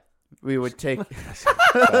 Yeah. We would take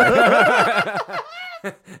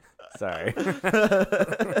Sorry.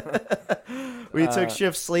 we took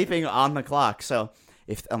shifts sleeping on the clock. So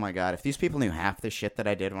oh my god, if these people knew half the shit that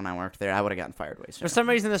I did when I worked there, I would have gotten fired way For sooner. some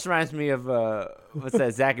reason, this reminds me of what's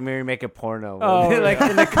that? Zach and Mary make a porno. Oh, Like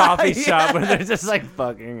in the coffee Yeah. shop where they're just like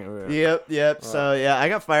fucking. Yep. So yeah, I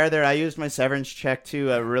got fired there. I used my severance check to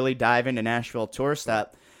really dive into Nashville Tour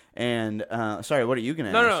Stop. And sorry, what are you gonna?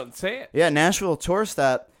 ask? No, say it. Yeah, Nashville Tour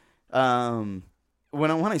Stop. When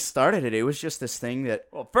I started it, it was just this thing that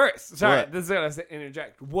Well, first, sorry, What? this is gonna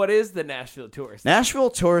interject. What is the Nashville Tourist? Nashville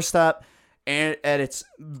Tour Stop, and at its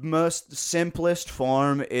most simplest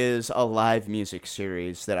form, is a live music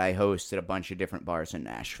series that I host at a bunch of different bars in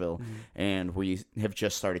Nashville, and we have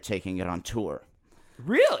just started taking it on tour.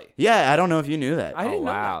 Really? Yeah, I don't know if you knew that. I didn't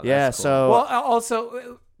know wow. that. yeah, that's cool. so Well,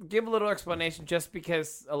 also give a little explanation, just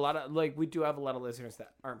because a lot of we do have a lot of listeners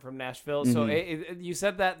that aren't from Nashville. So you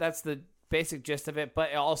said that's the basic gist of it,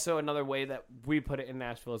 but also another way that we put it in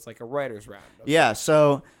Nashville is like a writers' round. yeah,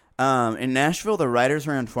 so in Nashville, the writers'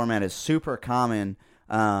 round format is super common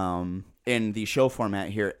in the show format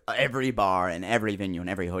here. Every bar and every venue and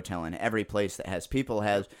every hotel and every place that has people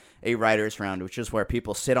has a writers' round, which is where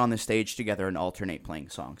people sit on the stage together and alternate playing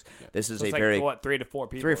songs. This is So it's a very 3 to 4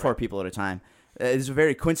 people. 3 or 4 right? people at a time. It's a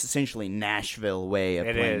very quintessentially Nashville way of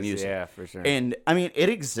It playing is, music. yeah, for sure. And I mean, it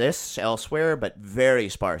exists elsewhere, but very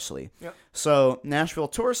sparsely. Yep. So Nashville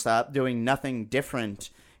Tour Stop, doing nothing different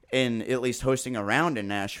in at least hosting a round in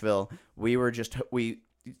Nashville. We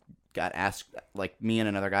got asked, like me and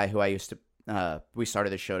another guy who I used to. We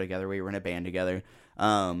started the show together. We were in a band together.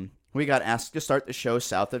 we got asked to start the show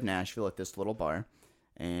south of Nashville at this little bar,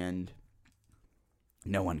 and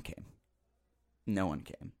no one came. No one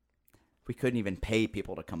came. We couldn't even pay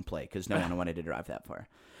people to come play because no one wanted to drive that far.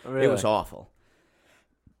 Really? It was awful.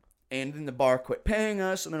 And then the bar quit paying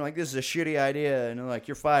us, and they're like, this is a shitty idea. And they're like,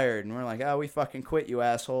 you're fired. And we're like, oh, we fucking quit, you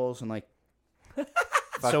assholes. And like,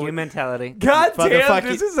 Fuck you mentality. God Fuck the damn, fuck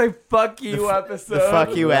this you- is a fuck you episode. the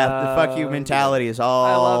fuck you mentality is I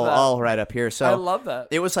love that. all right up here. So I love that.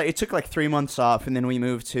 it was like, it took like 3 months off, and then we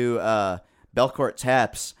moved to Belcourt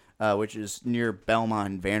Taps, which is near Belmont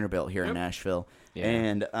and Vanderbilt here in Nashville. Yeah.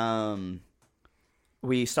 And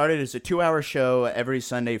we started as a 2-hour show every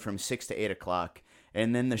Sunday from 6 to 8 o'clock.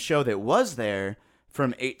 And then the show that was there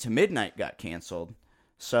from 8 to midnight got canceled.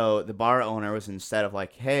 So the bar owner was instead of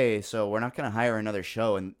like, hey, so we're not going to hire another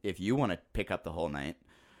show and if you want to pick up the whole night.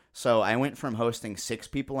 So I went from hosting 6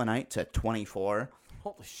 people a night to 24.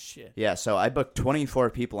 Holy shit. Yeah, so I booked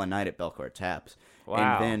 24 people a night at Belcourt Taps.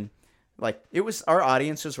 Wow. And then, like, it was, our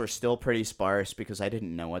audiences were still pretty sparse because I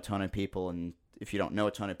didn't know a ton of people. And if you don't know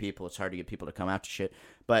a ton of people, it's hard to get people to come out to shit.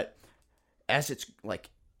 But as it's, like,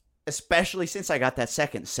 especially since I got that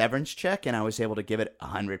second severance check and I was able to give it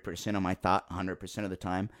 100% of my thought 100% of the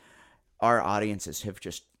time, our audiences have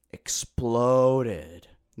just exploded.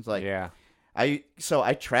 It's like, Yeah. I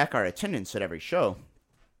track our attendance at every show,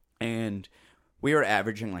 and we were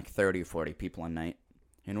averaging like 30 or 40 people a night,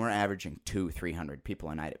 and we're averaging 200-300 people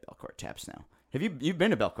a night at Belcourt Taps now. Have you've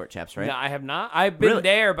been to Belcourt Taps, right? No, I have not. I've been Really?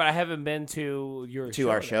 there, but I haven't been to your To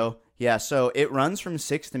our show. Yeah, so it runs from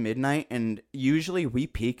 6 to midnight, and usually we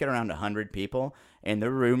peak at around 100 people, and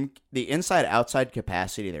the inside-outside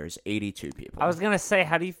capacity there is 82 people. I was gonna say,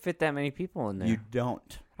 how do you fit that many people in there? You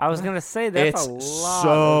don't. I was gonna say that's It's a lot.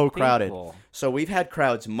 so of crowded. people. So we've had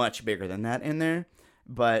crowds much bigger than that in there,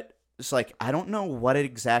 but it's like, I don't know what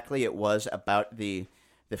exactly it was about the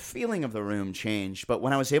feeling of the room changed, but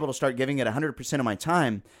when I was able to start giving it 100% of my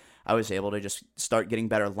time, I was able to just start getting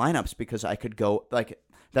better lineups because I could go, like,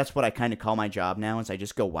 that's what I kind of call my job now, is I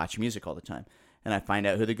just go watch music all the time. And I find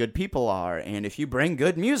out who the good people are, and if you bring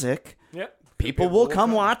good music, Yep. people will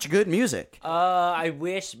come watch good music. I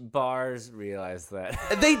wish bars realized that.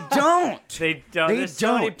 They don't! They don't. They There's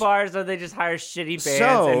so many don't. bars where they just hire shitty bands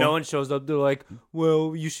So- and no one shows up. They're like,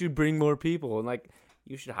 well, you should bring more people. And like,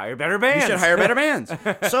 you should hire better bands. You should hire better bands.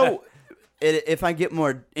 So, if I get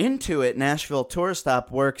more into it, Nashville Tour Stop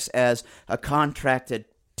works as a contracted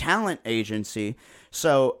talent agency.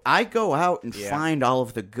 So I go out and find all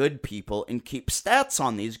of the good people and keep stats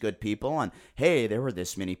on these good people on, hey, there were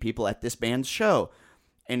this many people at this band's show.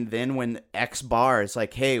 And then when X bar is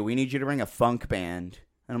like, hey, we need you to bring a funk band.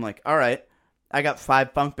 And I'm like, all right, I got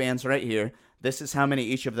 5 funk bands right here. This is how many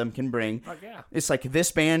each of them can bring. Fuck yeah. It's like,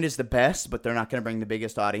 this band is the best, but they're not going to bring the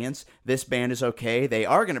biggest audience. This band is okay. They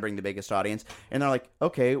are going to bring the biggest audience. And they're like,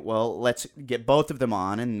 okay, well, let's get both of them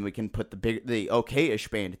on, and we can put the okay-ish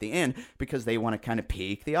band at the end because they want to kind of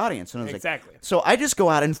peak the audience. And I was Exactly. like, so I just go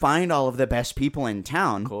out and find all of the best people in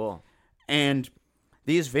town. Cool. And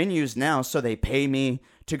these venues now, so they pay me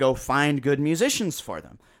to go find good musicians for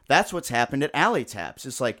them. That's what's happened at Alley Taps.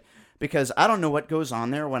 It's like, because I don't know what goes on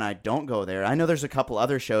there when I don't go there. I know there's a couple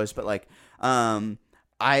other shows, but like,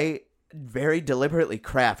 I very deliberately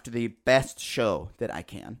craft the best show that I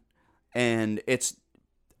can. And it's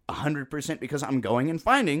 100% because I'm going and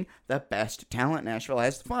finding the best talent Nashville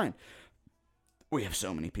has to find. We have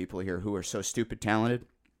so many people here who are so stupid talented.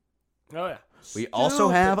 Oh yeah. We also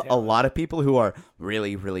have a talent. lot of people who are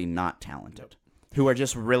really, really not talented, who are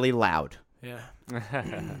just really loud. Yeah.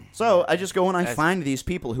 So I just go and I find these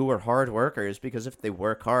people who are hard workers, because if they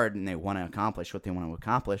work hard and they want to accomplish what they want to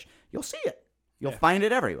accomplish, you'll see it. You'll find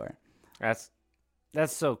it everywhere. That's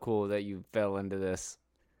so cool that you fell into this,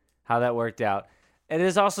 how that worked out. It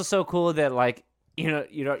is also so cool that, like,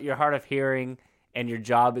 you're hard of hearing and your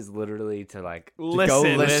job is literally to like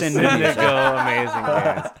Listen listen to to music. go amazing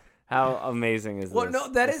bands. How amazing is Well, this?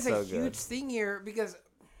 no, that It's is so a huge good. thing here because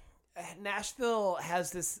Nashville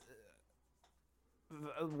has this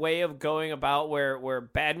way of going about where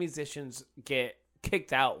bad musicians get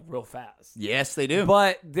kicked out real fast. Yes, they do.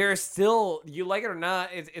 But there's still, you like it or not,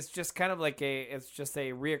 it's just kind of like it's just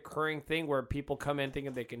a reoccurring thing where people come in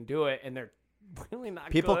thinking they can do it and they're really not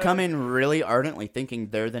People good. come in really ardently thinking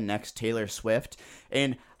they're the next Taylor Swift,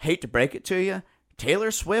 and hate to break it to you, Taylor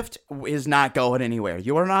Swift is not going anywhere.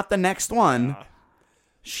 You are not the next one.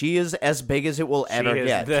 She is as big as it will ever She is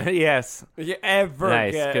get. yes. You ever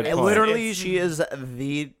Nice, get. good And point. literally, she is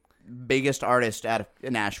the biggest artist out of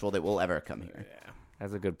Nashville that will ever come here.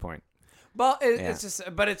 That's a good point. Well, Yeah. it's just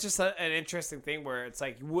an interesting thing where it's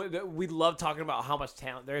like we love talking about how much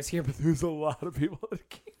talent there is here, but there's a lot of people that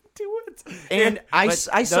can't do it. And I But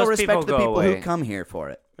so those respect people the go people away. who come here for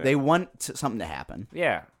it. They want something to happen.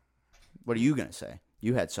 Yeah. What are you gonna say?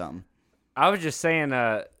 You had something. I was just saying,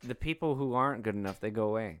 the people who aren't good enough, they go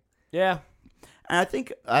away. Yeah. And I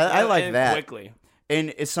think I like And that. quickly.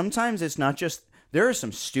 And sometimes it's not just there are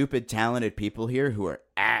some stupid talented people here who are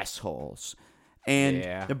assholes. And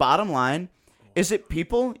Yeah. the bottom line is that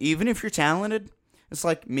people, even if you're talented, it's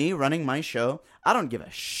like me running my show. I don't give a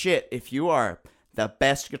shit if you are the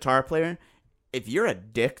best guitar player. If you're a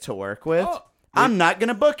dick to work with, Oh, I'm not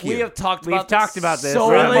gonna book you. We have talked We've about talked about this so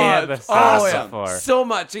on the much. episode Oh, yeah. before. So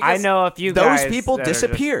much. I know a few Those guys people that are just-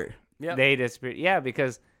 disappear. Yep. They disappear. Yeah,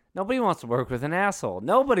 because nobody wants to work with an asshole.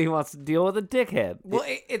 Nobody wants to deal with a dickhead. Well,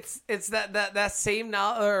 it's that same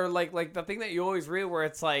now or like the thing that you always read where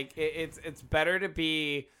it's like it's better to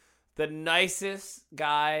be the nicest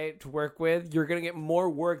guy to work with. You're gonna get more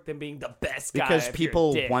work than being the best guy Because if you're a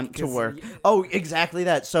people dick, want to 'cause work. y- Oh, exactly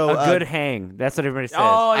that. So A good hang. That's what everybody says.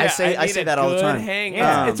 Oh yeah, I say need a that all the good time. Hang.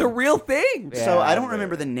 Yeah. It's a real thing. Yeah. So I don't but-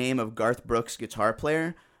 remember the name of Garth Brooks' guitar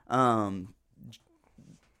player.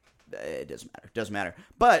 It doesn't matter. Doesn't matter.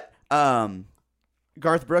 But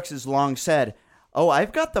Garth Brooks has long said, "Oh,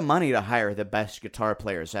 I've got the money to hire the best guitar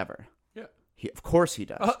players ever." Yeah. Of course he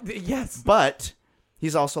does. Yes. But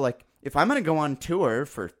he's also like, if I'm going to go on tour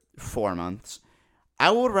for 4 months,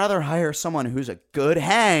 I would rather hire someone who's a good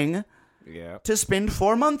hang Yeah. to spend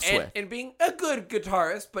 4 months And, with. and being a good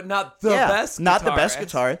guitarist, but not the Yeah, best. not the best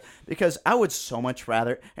guitarist. guitarist, because I would so much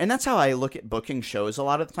rather, and that's how I look at booking shows a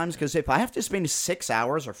lot of the times, because if I have to spend 6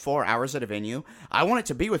 hours or 4 hours at a venue, I want it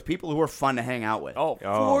to be with people who are fun to hang out with. Oh,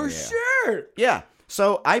 Oh, for yeah. sure. Yeah,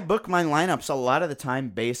 so I book my lineups a lot of the time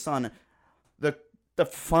based on the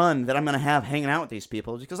fun that I'm going to have hanging out with these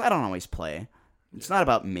people, because I don't always play. It's not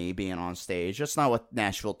about me being on stage. That's not what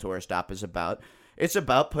Nashville Tour Stop is about. It's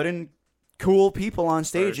about putting cool people on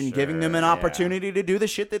stage and giving them an sure, yeah. opportunity to do the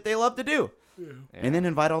shit that they love to do. And then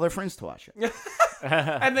invite all their friends to watch it.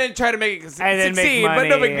 And then try to make it And then make succeed, but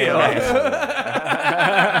no big money, deal.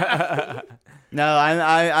 yeah. No,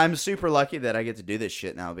 I'm super lucky that I get to do this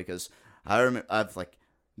shit now, because I've like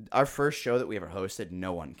our first show that we ever hosted,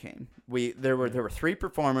 no one came. There were 3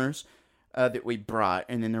 performers that we brought,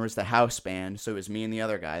 and then there was the house band, so it was me and the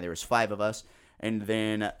other guy. There was 5 of us, and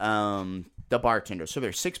then the bartender. So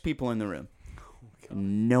there's 6 people in the room.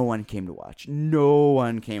 No one came to watch. No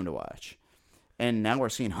one came to watch. And now we're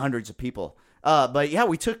seeing hundreds of people. But yeah,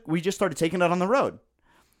 we just started taking it on the road.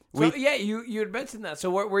 So, yeah, you had mentioned that. So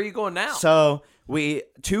where are you going now? So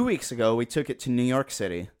 2 weeks ago, we took it to New York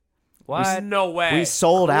City. What? No way. We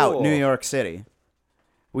sold out Cool. New York City.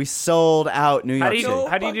 We sold out New How York do you City. No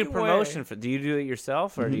how do you do fucking promotion way. for? Do you do it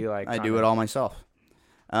yourself or do you like? I do it all myself.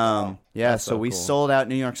 Yeah, that's so so we cool. sold out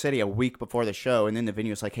New York City a week before the show, and then the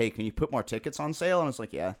venue was like, "Hey, can you put more tickets on sale?" And I was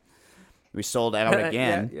like, "Yeah." We sold out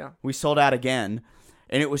again. Yeah. We sold out again,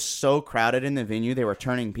 and it was so crowded in the venue they were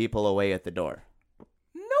turning people away at the door.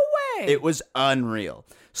 No way. It was unreal.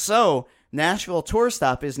 So Nashville Tour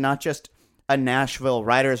Stop is not just a Nashville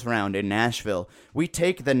writers round in Nashville. We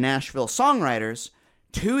take the Nashville songwriters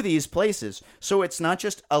to these places. So it's not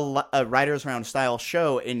just a writers round style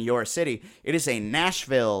show in your city. It is a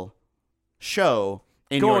Nashville show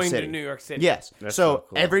in your Going city. to New York City. Yes. That's So so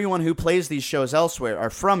cool. everyone who plays these shows elsewhere are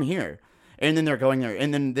from here. And then they're going there.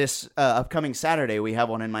 And then this upcoming Saturday, we have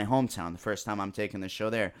one in my hometown. The first time I'm taking the show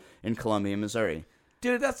there in Columbia, Missouri.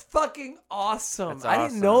 Dude, that's fucking awesome. That's I didn't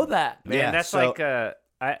awesome. know that. Man, Yeah, that's so- like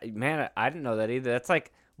I didn't know that either. That's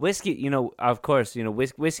like whiskey. You know, of course, you know,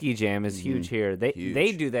 Whiskey Jam is huge here. They Huge.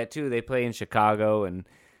 they do that too. They play in Chicago and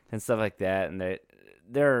stuff like that. And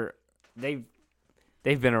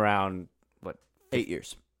they've been around what 8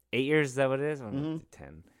 years. 8 years? Is that what it is? Or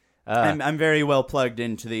 10. I'm very well plugged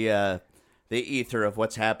into the ether of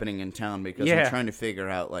what's happening in town, because Yeah. I'm trying to figure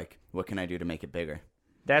out, like, what can I do to make it bigger.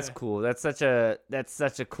 That's cool. That's such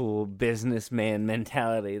a cool businessman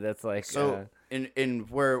mentality. That's like So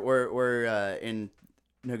we're in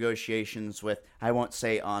negotiations with, I won't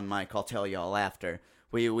say on mic, I'll tell y'all after.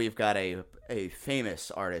 We've got a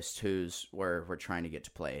famous artist who's we're trying to get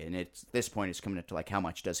to play, and it's this point it's coming to like, how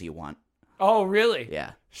much does he want? Oh, really?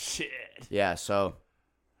 Yeah. Shit. Yeah, so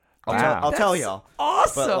Wow. I'll tell That's y'all.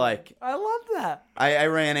 Awesome. But, like, I love that. I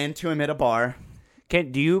ran into him at a bar.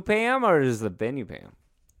 do you pay him or does the venue pay him?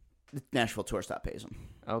 Nashville Tour Stop pays him.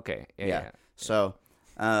 Okay. Yeah. Yeah. So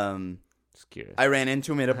Just curious. I ran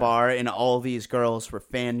into him at a bar, and all these girls were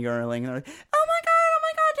fangirling. They're like, "Oh my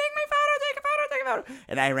god, take my photo, take a photo, take a photo!"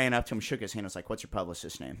 And I ran up to him, shook his hand, was like, "What's your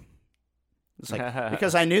publicist's name?" It's like,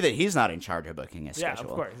 because I knew that he's not in charge of booking his Yeah,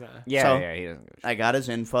 schedule. of course. yeah, so- yeah, he doesn't give a shit. I got his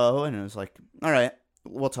info, and it was like, "All right,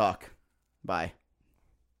 we'll talk. Bye."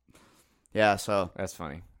 Yeah, so That's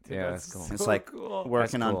funny. Yeah, that's cool. it's like cool.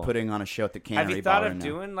 working That's on cool. putting on a show at the Have Cannery you thought Bar of now.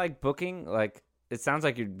 doing like booking? Like, it sounds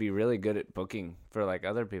like you'd be really good at booking for like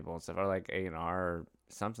other people and stuff, or like A&R or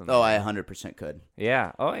something. Oh, like I 100% could. that.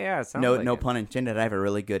 Yeah. Oh, yeah. It sounds No, like no it. pun intended. I have a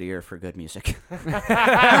really good ear for good music.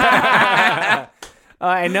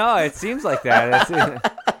 I know. It seems like that.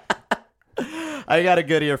 I got a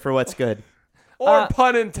good ear for what's good. Or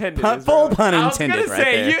pun intended. is full really- pun I was intended gonna right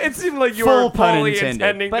say, there. it seemed like you Full were pun fully intended.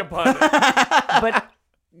 intending to pun it. but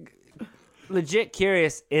legit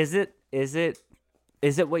curious, is it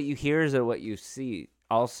what you hear? Is it what you see?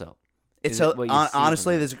 Also, It's Is it what you see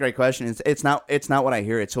honestly, from this is a great question. It's not what I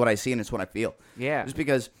hear. It's what I see and it's what I feel. yeah. Just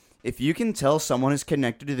because if you can tell someone is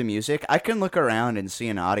connected to the music, I can look around and see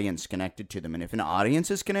an audience connected to them. And if an audience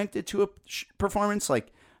is connected to a performance,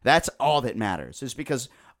 like that's all that matters. Is because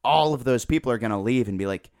all of those people are gonna leave and be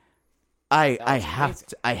like, I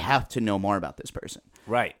have to know more about this person.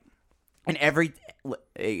 Right. And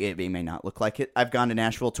it may not look like it. I've gone to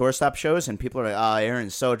Nashville tour stop shows, and people are like, "Oh,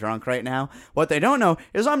 Aaron's so drunk right now." What they don't know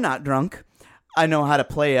is I'm not drunk. I know how to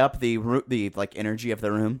play up the like energy of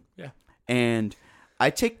the room. Yeah. And I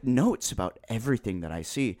take notes about everything that I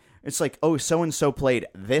see. It's like, oh, so and so played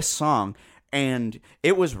this song, and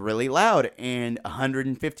it was really loud, and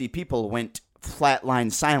 150 people went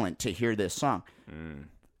flatline silent to hear this song. And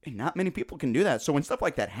not many people can do that. So when stuff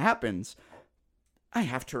like that happens, I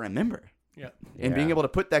have to remember. Yeah. And being able to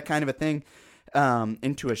put that kind of a thing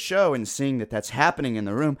into a show and seeing that that's happening in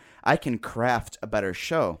the room, I can craft a better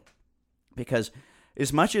show. Because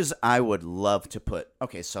as much as I would love to put,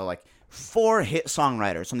 okay, so like 4 hit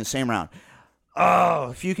songwriters on the same round.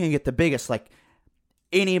 Oh, if you can get the biggest, like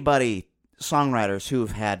anybody, songwriters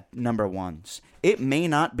who've had number ones, it may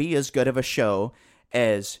not be as good of a show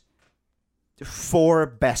as 4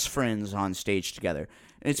 best friends on stage together.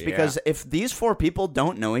 And it's because if these 4 people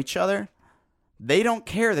don't know each other, they don't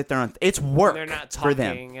care that they're on. It's work They're not for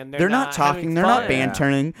them. talking, and they're not talking. having They're fun. not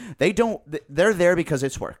bantering. They don't. They're there because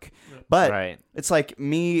it's work. But Right. it's like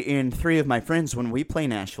me and 3 of my friends when we play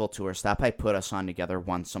Nashville tour stop. I put us on together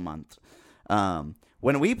once a month.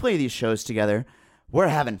 When we play these shows together, we're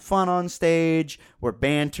having fun on stage. We're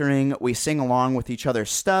bantering. We sing along with each other's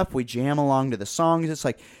stuff. We jam along to the songs. It's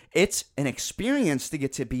like it's an experience to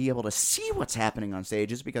get to be able to see what's happening on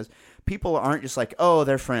stage. It's because people aren't just like, oh,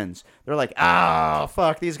 they're friends. They're like, oh,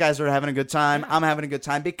 fuck, these guys are having a good time. I'm having a good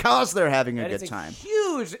time because they're having a That good is a time.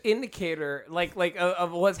 huge indicator,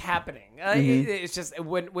 of what's happening. It's just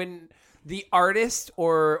when the artist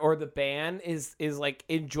or the band is like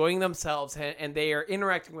enjoying themselves and they are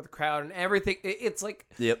interacting with the crowd and everything. It's like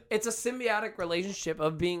it's a symbiotic relationship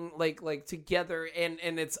of being like together and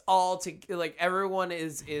it's all to like everyone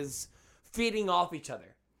is feeding off each other.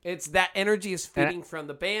 It's that energy is feeding from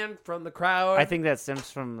the band, from the crowd. I think that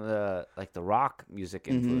stems from the rock music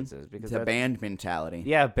influences because The band mentality.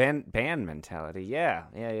 Yeah, band mentality. Yeah.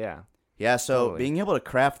 Yeah, so Totally. being able to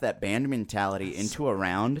craft that band mentality into a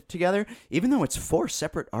round together, even though it's 4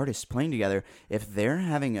 separate artists playing together, if they're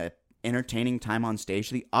having a entertaining time on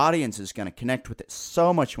stage, the audience is going to connect with it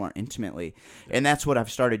so much more intimately. And that's what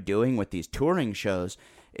I've started doing with these touring shows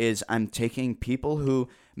is I'm taking people who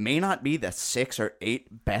may not be the 6 or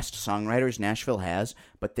 8 best songwriters Nashville has,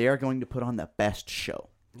 but they are going to put on the best show.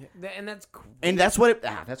 and that's cool. And that's what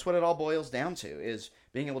it all boils down to is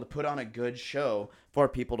being able to put on a good show for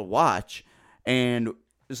people to watch. And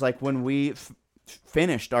it's like when we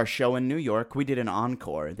finished our show in New York, we did an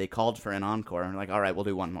encore. They called for an encore, and we're like, all right, we'll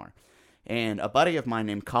do one more. And a buddy of mine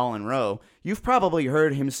named Colin Rowe, you've probably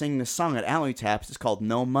heard him sing this song at Alley Taps. It's called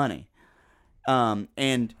No Money.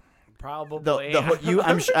 And Probably.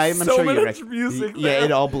 I'm So sure you much music yeah, there.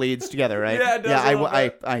 it all bleeds together, right? Yeah, it does a little I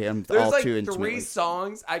bit. am There's all like too 3 intimately.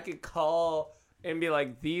 songs I could call and be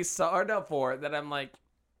like, these songs are not for that I'm like,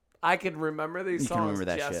 I could remember these You can songs remember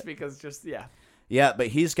that just shit. because yeah. Yeah, but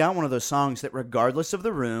he's got one of those songs that regardless of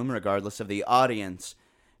the room, regardless of the audience,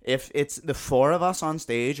 if it's the 4 of us on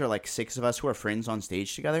stage or like 6 of us who are friends on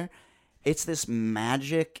stage together, it's this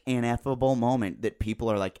magic, ineffable moment that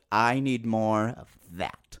people are like, I need more of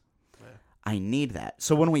that. I need that.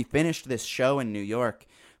 So when we finished this show in New York,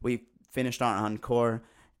 we finished our encore,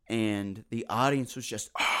 and the audience was just,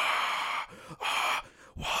 one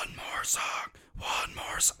more song.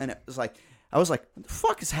 And it was like, I was like, what the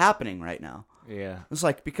fuck is happening right now? Yeah. It's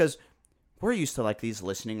like, because we're used to like these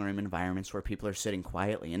listening room environments where people are sitting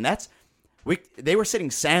quietly, and they were sitting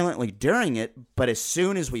silently during it, but as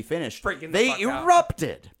soon as we finished, Freaking the they fuck out.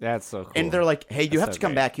 erupted. That's so cool. And they're like, hey, you That's have so to come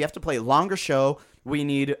great. back. You have to play a longer show. We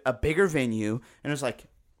need a bigger venue. And it's like,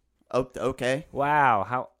 oh, okay. wow,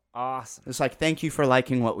 how awesome. It's like, thank you for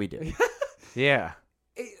liking what we do. Yeah.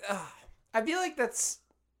 I feel like that's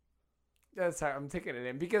how I'm taking it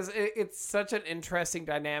in because it's such an interesting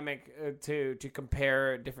dynamic to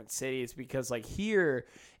compare different cities because like here,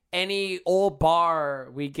 any old bar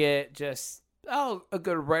we get just a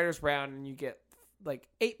good writers round and you get like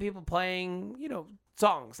 8 people playing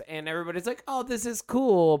songs and everybody's like, oh, this is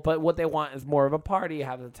cool, but what they want is more of a party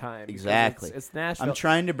half the time. Exactly. It's Nashville. I'm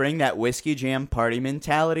trying to bring that whiskey jam party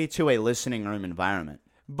mentality to a listening room environment.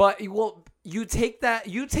 But you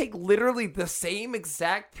take literally the same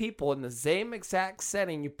exact people in the same exact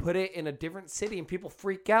setting, you put it in a different city, and people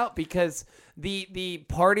freak out because the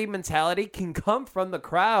party mentality can come from the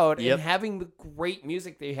crowd Yep. and having the great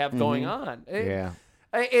music that you have going on. Yeah.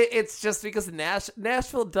 It's just because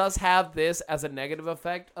Nashville does have this as a negative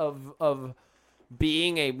effect of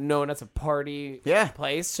being known as a party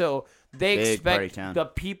place. So they Big party expect town. the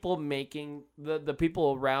people making the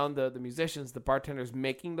people around the musicians, the bartenders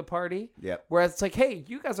making the party. Yep. Whereas it's like, hey,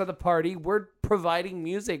 you guys are the party. We're providing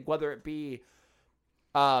music, whether it be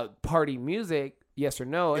party music, yes or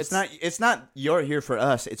no. It's not you're here for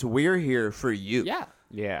us. It's we're here for you. Yeah.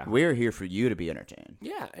 Yeah. We're here for you to be entertained.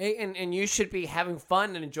 Yeah, and you should be having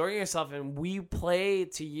fun and enjoying yourself, and we play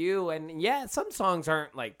to you. And yeah, some songs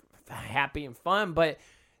aren't like happy and fun, but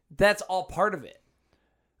that's all part of it.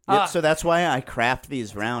 Yep, so that's why I craft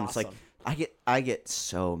these rounds. awesome. Like I get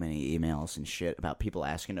so many emails and shit about people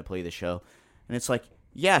asking to play the show, and it's like,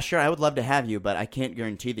 yeah, sure, I would love to have you, but I can't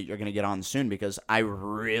guarantee that you're going to get on soon because I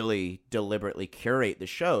really deliberately curate the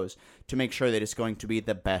shows to make sure that it's going to be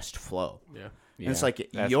the best flow. Yeah. And it's like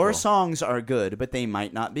that's your cool. songs are good, but they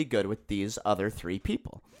might not be good with these other 3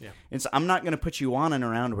 people. Yeah. And so I'm not going to put you on and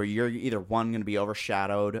around where you're either one going to be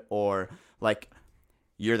overshadowed or like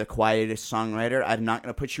you're the quietest songwriter. I'm not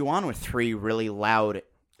going to put you on with 3 really loud,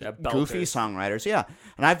 goofy belters. songwriters. Yeah,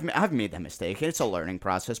 and I've made that mistake. It's a learning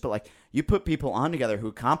process, but like you put people on together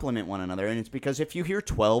who complement one another, and it's because if you hear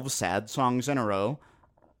 12 sad songs in a row,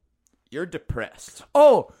 you're depressed.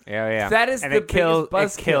 Oh, Yeah. that is and the it kills.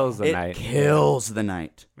 biggest It kills the It night. kills the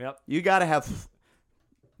night. Yep. You got to have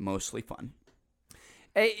mostly fun.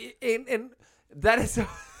 And that is,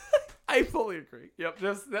 I fully agree. Yep.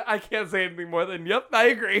 Just I can't say anything more than yep. I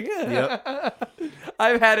agree. Yep.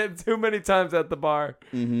 I've had it too many times at the bar.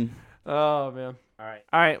 Mm-hmm. Oh man. All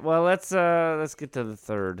right. Well, let's get to the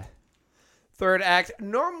third. Third act.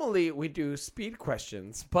 Normally we do speed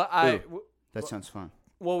questions, but That sounds fun.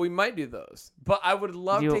 well, we might do those. But I would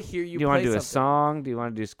love to hear you. Do you want play to do a something. song? Do you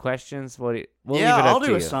want to do questions? What? We'll Yeah, leave it I'll up do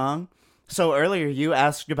to a you. song. So earlier you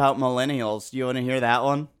asked about millennials. Do you want to hear that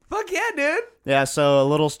one? Fuck yeah, dude. Yeah, so a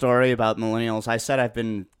little story about millennials. I said I've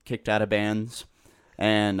been kicked out of bands,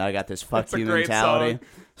 and I got this fuck That's a you great mentality. song.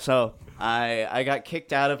 So I got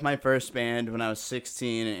kicked out of my first band when I was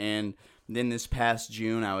 16, and then this past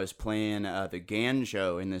June I was playing the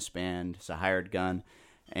Ganjo in this band. It's a hired gun,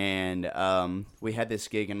 and we had this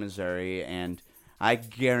gig in Missouri, and I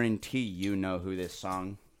guarantee you know who this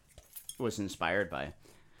song was inspired by.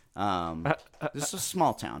 This is a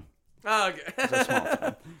small town. Oh, okay. It's a small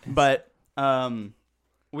town. But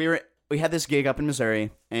we had this gig up in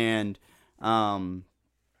Missouri, and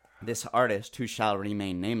this artist who shall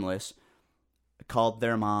remain nameless called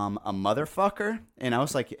their mom a motherfucker, and I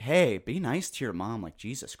was like, "Hey, be nice to your mom, like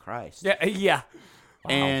Jesus Christ." Yeah.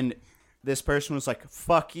 And this person was like,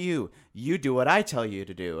 "Fuck you. You do what I tell you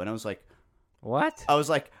to do." And I was like, What?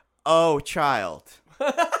 "Oh, child."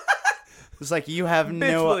 It was like, you have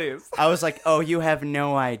no. please. I was like, oh, you have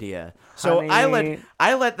no idea. So Honey.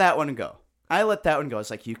 I let that one go. I let that one go. It's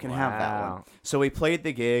like, you can have that one. Wow. So we played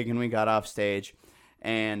the gig and we got off stage,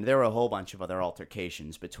 and there were a whole bunch of other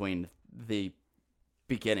altercations between the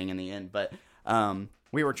beginning and the end. But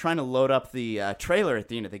we were trying to load up the trailer at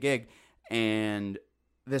the end of the gig, and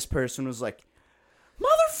this person was like,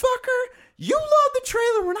 "Motherfucker, you load the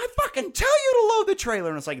trailer when I fucking tell you to load the trailer."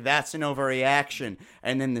 And it's like, that's an overreaction.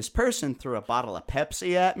 And then this person threw a bottle of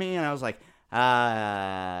Pepsi at me, and I was like,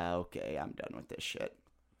 okay, I'm done with this shit.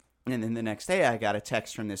 And then the next day I got a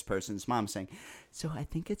text from this person's mom saying, "So I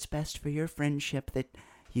think it's best for your friendship that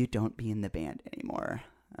you don't be in the band anymore."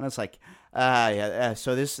 And I was like,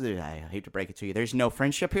 so this is, I hate to break it to you, there's no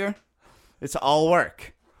friendship here. It's all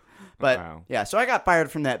work. But Wow. yeah, so I got fired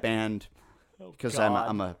from that band because God.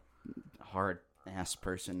 I'm a hard ass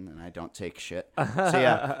person and I don't take shit. So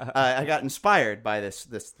yeah, I got inspired by this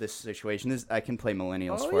situation. I can play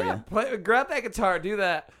millennials for you. Grab that guitar. Do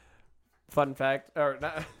that. Fun fact. Or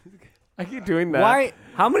not. I keep doing that. Why?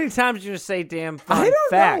 How many times did you say damn fun I don't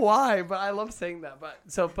fact? know why, but I love saying that. But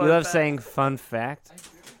so fun You love fact. saying fun fact?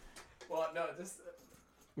 Well, no. Just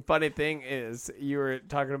funny thing is, you were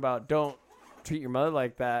talking about don't treat your mother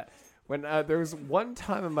like that. when there was one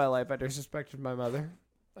time in my life I disrespected my mother.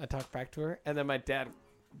 I talked back to her, and then my dad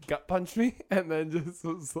gut punched me, and then just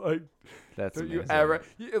was like, That's "Don't you amazing. ever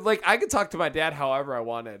like?" I could talk to my dad however I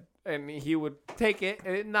wanted, and he would take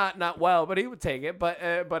it. Not well, but he would take it. But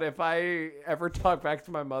if I ever talk back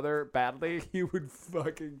to my mother badly, he would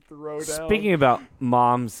fucking throw down. Speaking about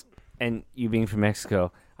moms and you being from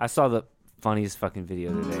Mexico, I saw the funniest fucking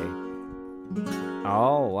video today.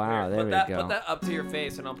 Oh wow, there we go. Put that up to your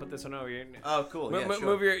face, and I'll put this one over your. Oh, cool. Yeah, sure.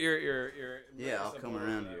 Move your. Yeah, I'll come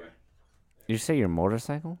around here. You say your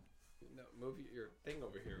motorcycle? No, move your thing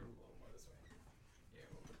over here a little more this way. Yeah,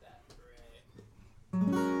 we'll put that right there.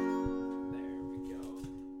 We go.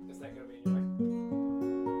 Is that gonna be in your way?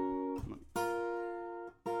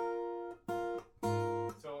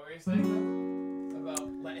 So what were you saying about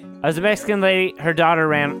letting? As a Mexican lady, her daughter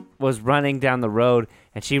was running down the road,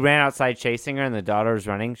 and she ran outside chasing her, and the daughter was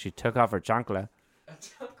running. She took off her chancla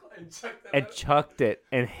and chucked it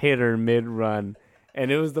and hit her mid-run,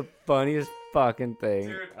 and it was the funniest fucking thing.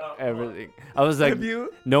 Dude, everything. I was like,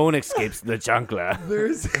 no one escapes the chancla.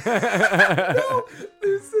 There's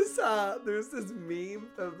there's this meme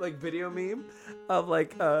of like video meme of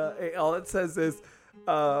like all it says is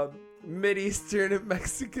Mid-Eastern and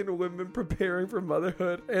Mexican women preparing for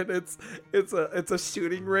motherhood, and it's a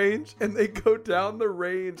shooting range, and they go down the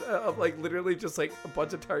range of like literally just like a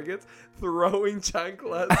bunch of targets, throwing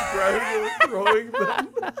chanclas, throwing them.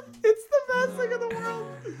 It's the best thing in the world.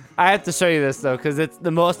 I have to show you this though, because it's the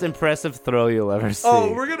most impressive throw you'll ever see.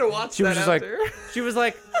 Oh, we're gonna watch She that was just after. she was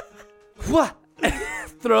like, what?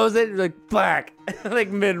 Throws it like black, like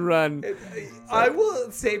mid-run. I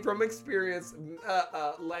will say from experience,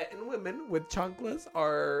 Latin women with chanclas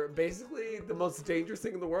are basically the most dangerous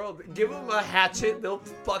thing in the world. Give them a hatchet, they'll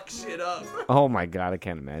fuck shit up. Oh my god, I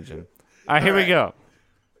can't imagine. All right, here we go.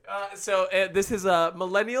 So this is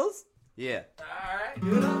millennials. Yeah. All right,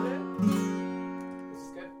 do it on, man. This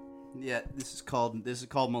is good. Yeah, this is called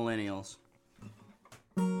Millennials.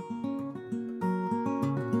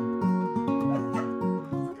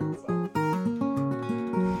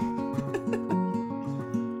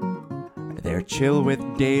 They're chill with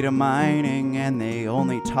data mining and they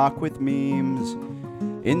only talk with memes.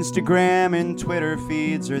 Instagram and Twitter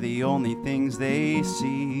feeds are the only things they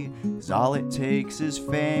see. 'Cause all it takes is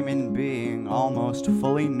fame and being almost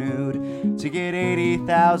fully nude to get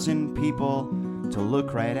 80,000 people to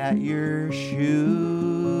look right at your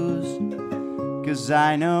shoes. 'Cause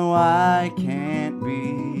I know I can't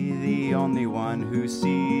be the only one who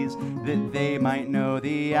sees that they might know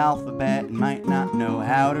the alphabet and might not know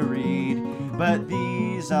how to read. But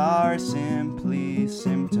these are simply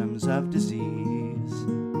symptoms of disease.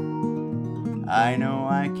 I know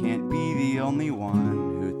I can't be the only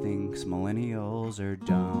one who thinks millennials are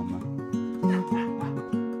dumb.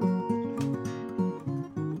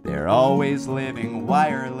 They're always living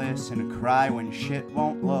wireless and cry when shit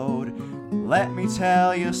won't load. Let me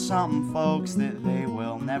tell you something, folks, that they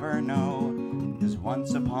will never know. 'Cause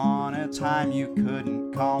once upon a time you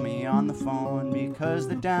couldn't call me on the phone because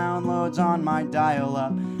the downloads on my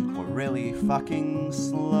dial-up were really fucking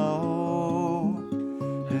slow.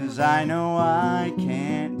 'Cause I know I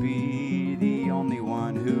can't be the only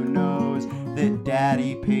one who knows that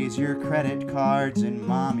daddy pays your credit cards and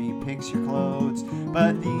mommy picks your clothes.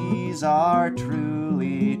 But these are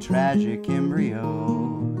truly tragic embryos.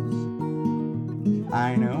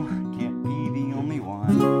 I know I can't be the only one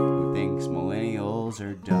who thinks millennials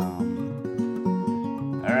are dumb.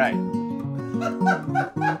 Alright.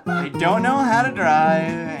 They don't know how to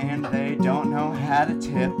drive and they don't know how to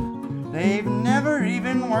tip. They've never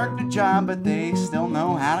even worked a job, but they still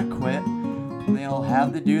know how to quit. They'll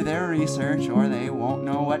have to do their research or they won't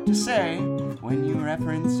know what to say when you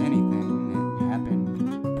reference anything that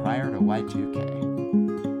happened prior to Y2K.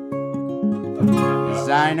 'Cause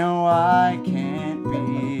I know I can't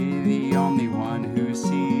be the only one who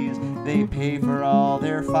sees they pay for all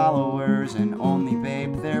their followers and only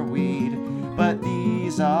vape their weed. But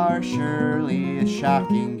these are surely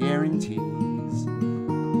shocking guarantees.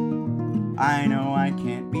 I know I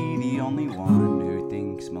can't be the only one who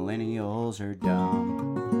thinks millennials are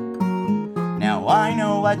dumb. Now I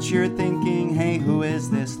know what you're thinking, hey, who is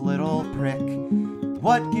this little prick?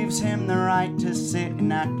 What gives him the right to sit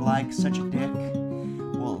and act like such a dick?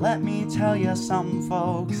 Well, let me tell you something,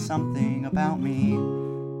 folks, something about me.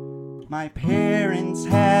 My parents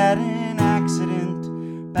had an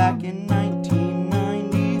accident back in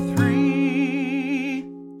 1993.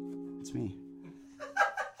 It's me.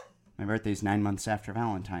 My birthday's 9 months after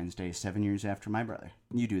Valentine's Day, 7 years after my brother.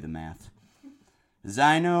 You do the math. 'Cause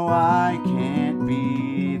I know I can't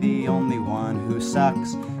be the only one who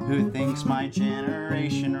sucks, who thinks my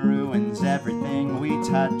generation ruins everything we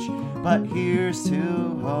touch. But here's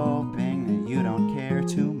to hoping that you don't care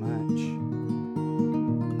too much.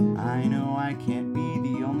 I know I can't be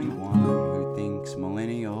the only one who thinks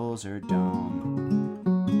millennials are dumb.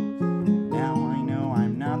 Now I know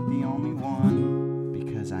I'm not the only one,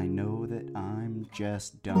 because I know that I'm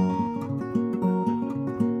just dumb.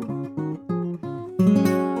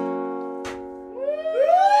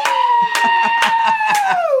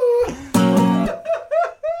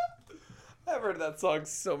 I've heard that song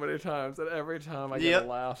so many times, and every time I get Yep. a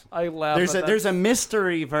laugh. I laugh. There's a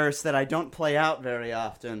mystery verse that I don't play out very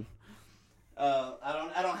often.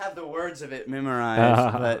 I don't have the words of it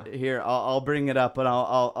memorized, but here I'll bring it up, and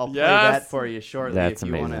I'll play Yes. that for you shortly. That's if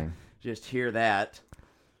you want to amazing. just hear that.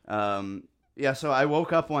 Yeah. So I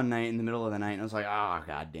woke up one night in the middle of the night, and I was like, "Oh,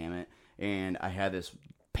 god damn it!" And I had this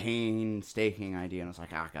painstaking idea, and I was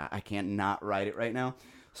like, "Oh god, I can't not write it right now."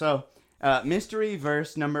 So mystery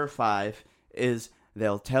verse number 5 is.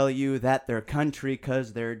 They'll tell you that they're country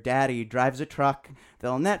 'cause their daddy drives a truck.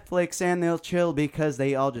 They'll Netflix and they'll chill because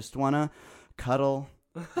they all just wanna cuddle.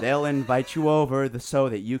 They'll invite you over so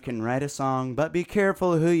that you can write a song. But be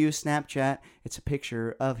careful who you Snapchat. It's a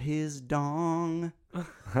picture of his dong.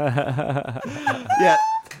 Yeah,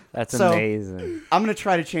 That's So- amazing. I'm gonna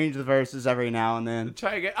try to change the verses every now and then.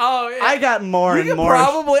 Try again. Oh, yeah. I got more We and could more.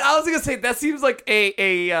 probably. I was gonna say that seems like There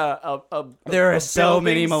a are so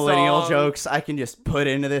many building millennial song. jokes I can just put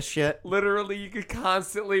into this shit. Literally, you could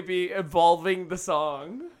constantly be evolving the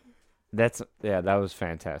song. That was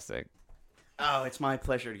fantastic. Oh, it's my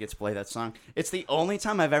pleasure to get to play that song. It's the only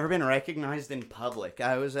time I've ever been recognized in public.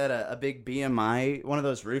 I was at a big BMI, one of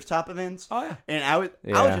those rooftop events. Oh, yeah. And I was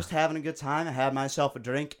Yeah. just having a good time. I had myself a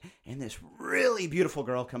drink, and this really beautiful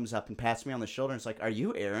girl comes up and pats me on the shoulder and it's like, "Are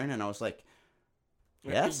you Aaron?" And I was like,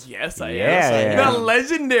 "Yes." Yes, I Yeah, am. yeah. The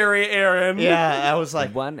legendary Aaron. Yeah, I was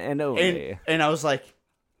like, One and only. and I was like,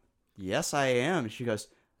 "Yes, I am." And she goes,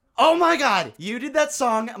 "Oh my God, you did that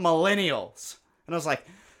song, Millennials." And I was like,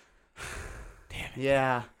 "Damn it.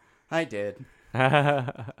 Yeah, I did."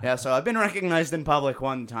 Yeah, so I've been recognized in public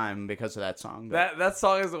one time because of that song. but- That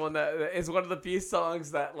song is the one that is one of the few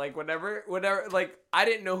songs that like whenever like I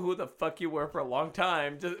didn't know who the fuck you were for a long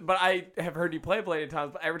time, but I have heard you play plenty of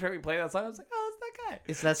times. But every time you play that song, I was like, oh, it's that guy.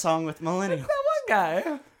 It's that song with Millennials. It's that one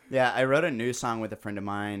guy. Yeah, I wrote a new song with a friend of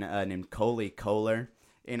mine named Coley Kohler,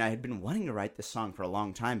 and I had been wanting to write this song for a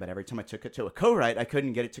long time, but every time I took it to a co-write, I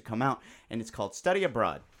couldn't get it to come out, and it's called Study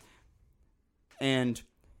Abroad. And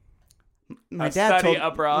my Study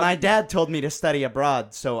abroad? my dad told me to study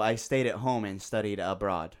abroad, so I stayed at home and studied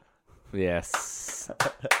abroad. Yes.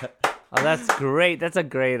 Oh, that's great. That's a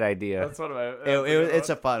great idea. That's one of my. It's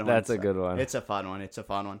a fun one. That's a good one. It's a fun one. It's a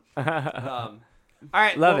fun one. All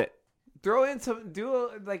right, Love well, it. Throw in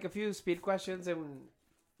like a few speed questions and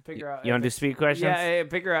figure out. You want if to do it's- speed questions? Yeah,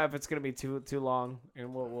 figure out if it's gonna be too long,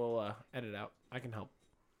 and we'll edit out. I can help.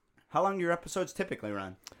 How long do your episodes typically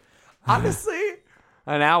run? Honestly,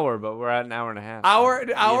 An hour, but we're at an hour and a half. hour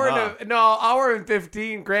Yeah. and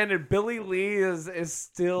 15. Granted, Billy Lee is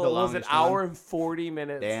still The was an longest hour one. and 40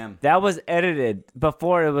 minutes. Damn. That was edited.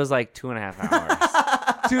 Before it was like 2.5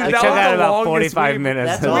 hours. Dude, It that took was out the about longest 45 we-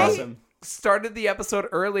 minutes. That's We awesome. started the episode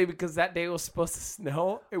early because that day was supposed to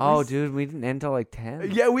snow. It Oh, was- dude, we didn't end till like 10.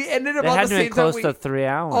 Yeah, we ended It about had the to be same close time. to 3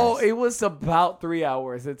 hours. Oh, it was about 3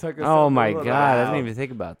 hours. It took us. Oh my god, I Wow. didn't even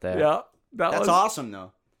think about that. Yeah, That's was awesome,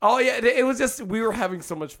 though. Oh yeah, it was just we were having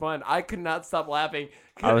so much fun. I could not stop laughing.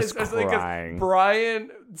 I was Especially 'cause crying. Brian,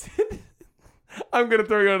 I'm gonna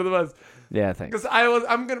throw you under the bus Yeah, thanks. because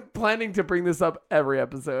I'm gonna planning to bring this up every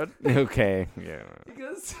episode Okay. Yeah.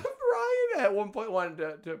 because Brian at one point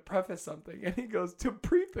wanted to preface something and he goes to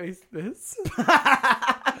preface this.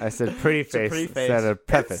 I said pretty face preface. instead of And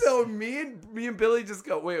preface. so me and Billy just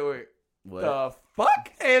go wait. What? The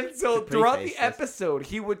fuck? And so To throughout preface the this. episode,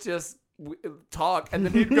 he would just talk, and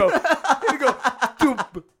then he'd go to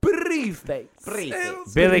preface.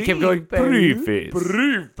 Preface. Billy kept going, preface.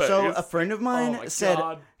 Preface. So a friend of Oh my mine said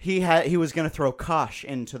God. he was going to throw Kosh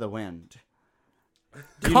into the wind.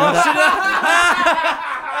 Do you know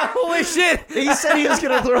that? Holy shit! He said he was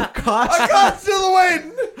going to throw Kosh. God's to the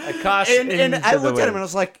wind. A Kosh and into I the looked at him wind. and I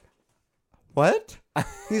was like, "What?"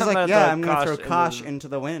 He's I'm like, gonna "Yeah, throw I'm going to throw Kosh Kosh into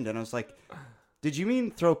the wind." And I was like, "Did you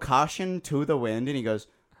mean throw caution to the wind?" And he goes,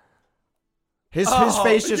 his Oh,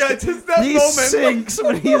 face just, yeah, just that he moment. sinks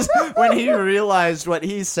when he realized what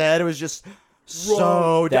he said. It was just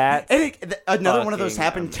so That's another one of those fucking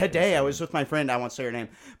happened today. I was with my friend. I won't say her name,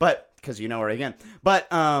 but because you know her again. But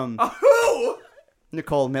Who?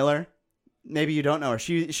 Nicole Miller. maybe you don't know her.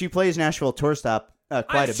 She plays Nashville Tour Stop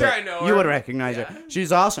quite a sure bit. I know You her. would recognize her.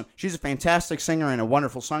 She's awesome. She's a fantastic singer and a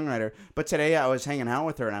wonderful songwriter. But today I was hanging out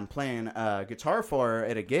with her and I'm playing guitar for her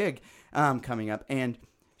at a gig coming up, and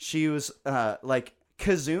she was like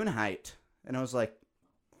Kazoon height, and I was like,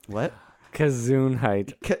 what? Kazoon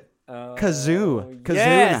height. Kazoo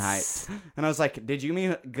yes. height, and I was like, did you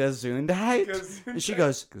mean Gesundheit? And she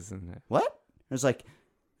goes, Gesundheit. what? I was like,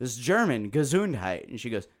 this is German, Gesundheit. And she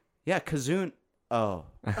goes, yeah, Kazoon. Oh.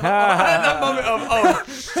 That moment of oh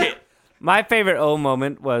shit. My favorite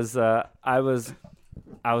moment was I was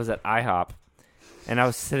at IHOP, and I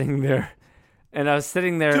was sitting there.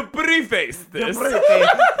 To preface this.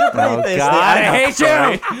 Oh God, I hate you!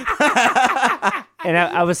 And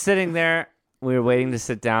I was sitting there. We were waiting to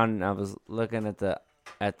sit down, and I was looking at the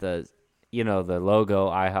the logo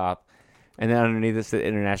IHOP, and then underneath it said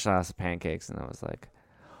International House of Pancakes, and I was like,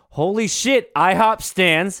 "Holy shit! IHOP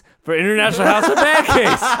stands for International House of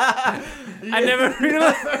Pancakes." I never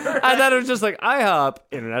realized. I thought it was just like IHOP,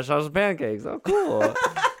 International House of Pancakes. Oh, cool.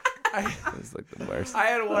 It was like the worst. I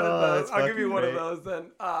had one of those. that's I'll give you one fucking of those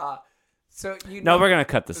then. So No, we're gonna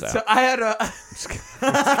cut this out. So I had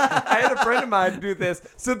a friend of mine do this.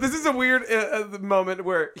 So this is a weird moment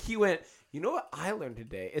where he went, you know what I learned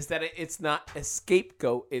today is that it's not a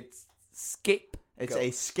scapegoat, it's scape. It's a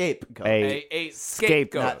scapegoat. A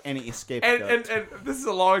scapegoat. Not any scapegoat. And this is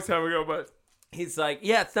a long time ago, but he's like,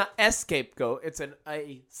 yeah, it's not a scapegoat, it's a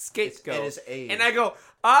scapegoat. It is a. And I go,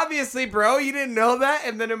 obviously, bro, you didn't know that.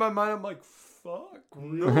 And then in my mind, I'm like, fuck,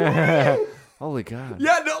 no. Holy God.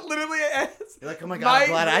 Yeah, no, literally. You're like, oh my God, I'm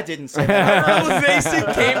glad I didn't say My that.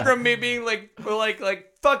 realization came from me being like,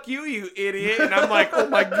 fuck you, you idiot. And I'm like, oh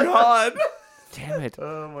my God. Damn it.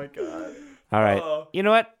 Oh my God. All right. You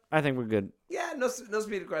know what? I think we're good. Yeah, no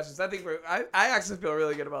speedy questions. I think I actually feel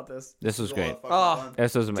really good about this. This was great. Oh,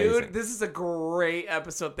 This was amazing. dude, this is a great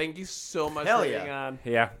episode. Thank you so much Hell for yeah. being on.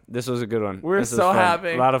 Yeah, this was a good one. We're This was so fun. happy.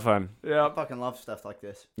 A lot of fun. Yeah. I fucking love stuff like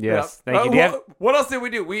this. Yes. Yep. Thank you. Do you have What else did we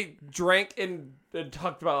do? We drank and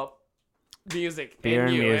talked about music. beer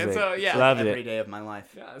and you. music? And so, yeah. Loved Every it. day of my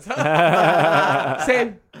life. Yeah.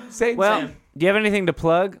 Same. Well, same. do you have anything to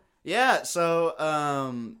plug? Yeah, so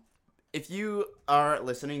if you are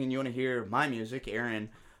listening and you want to hear my music, Aaron,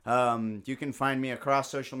 you can find me across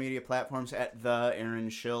social media platforms at the Aaron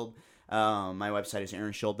Schild. My website is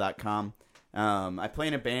aaronschild.com. I play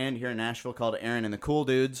in a band here in Nashville called Aaron and the Cool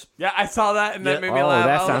Dudes. Yeah, I saw that and that Yeah. made me Oh, laugh.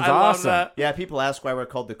 that sounds I love awesome. that. Yeah, people ask why we're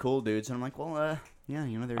called the Cool Dudes, and I'm like, well, yeah,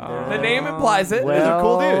 you know, they're The name implies it. they're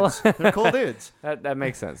cool Well- dudes. They're cool dudes. That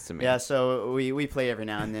makes sense to me. Yeah, so we play every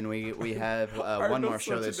now and then. We have one Arnold more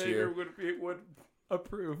show this year. Would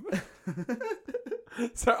approve.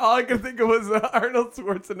 So all I could think of was Arnold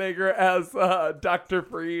Schwarzenegger as Dr.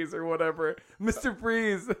 Freeze or whatever, Mr.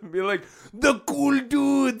 Freeze, and be like, the cool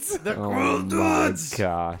dudes. The Oh my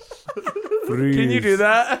gosh. Can you do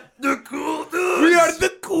that? The Cool Dudes. We are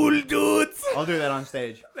the cool dudes. I'll do that on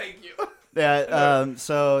stage. Thank you. Yeah,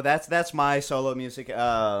 so that's my solo music.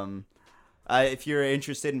 If you're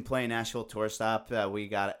interested in playing Nashville Tour Stop, we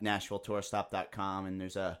got NashvilleTourStop.com, and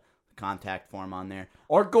there's a contact form on there.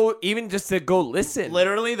 Or go even just to go listen.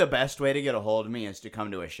 Literally, the best way to get a hold of me is to come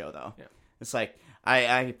to a show, though. Yeah. It's like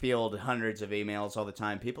I field hundreds of emails all the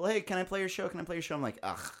time. People, hey, can I play your show? Can I play your show? I'm like,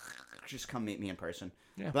 ugh, just come meet me in person.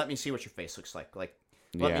 Yeah. Let me see what your face looks like. Let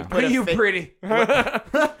Yeah. me put Are a you pretty?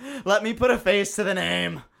 Let me put a face to the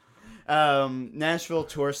name. Nashville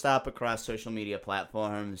Tour Stop across social media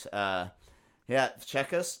platforms. Yeah,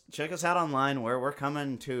 check us out online. We're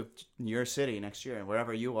coming to your city next year,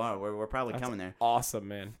 wherever you are. We're probably coming there. Awesome,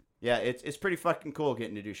 man. Yeah, it's pretty fucking cool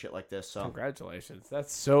getting to do shit like this. So Congratulations.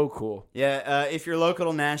 That's so cool. yeah, if you're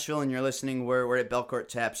local to Nashville and you're listening, we're at Belcourt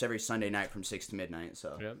Taps every Sunday night from 6 to midnight.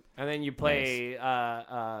 So Yep. And then you play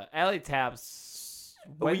Alley Taps.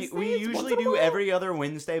 we Wednesdays? usually Once in a do while? every other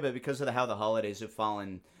Wednesday, but because of how the holidays have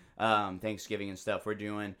fallen, Thanksgiving and stuff,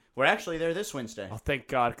 we're actually there this Wednesday. Oh, thank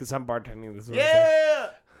God, because I'm bartending this Wednesday.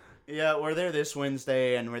 Yeah, we're there this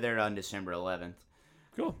Wednesday, and we're there on December 11th.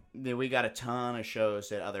 Cool. We got a ton of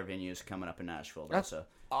shows at other venues coming up in Nashville. Though, That's so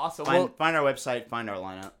awesome. find our website, find our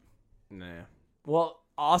lineup. Nah. Well,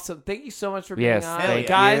 awesome. Thank you so much for being Yes, on. thank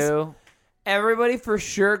Guys, you. everybody for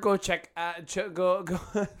sure go check go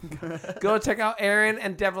go check out Aaron,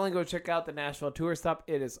 and definitely go check out the Nashville Tour Stop.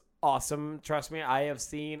 It is awesome. Trust me, I have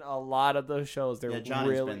seen a lot of those shows. They're Yeah,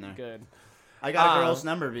 Johnny's really been there. good. I got a girl's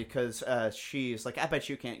number because she's like, I bet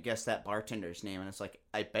you can't guess that bartender's name, and it's like,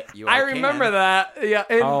 I bet you. I remember that. Yeah,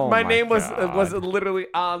 and Oh my my name was God. literally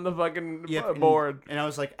on the fucking Yep, board. and I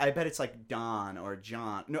was like, I bet it's like Don or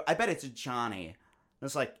John. No, I bet it's Johnny.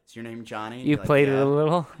 was like, "Is your name Johnny?" You Like, played it "Yeah." a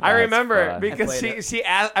little. I That's remember fun. because played she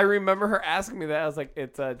asked. I remember her asking me that. I was like,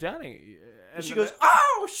 "It's Johnny." And she goes,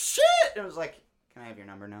 "Oh shit!" It was like, "Can I have your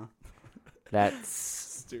number now?"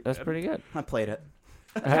 That's pretty good. I played it.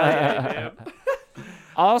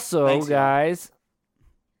 Also, Thanks, guys,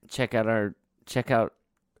 check out.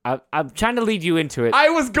 I'm trying to lead you into it. I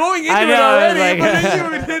was going into I it know, I was already, like- but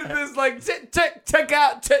then you did this like check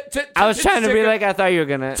out. I was trying to be like I thought you were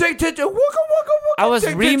gonna. waka waka waka. I was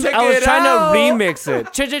check trying it to out. remix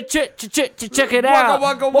it. Check it Waka, out.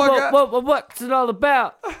 waka, waka. What's it all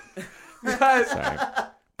about? Guys, Sorry.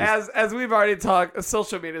 as we've already talked,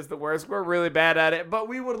 social media is the worst. We're really bad at it, but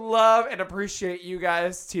we would love and appreciate you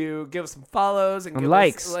guys to give us some follows and And give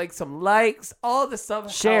likes. us like some likes. All this stuff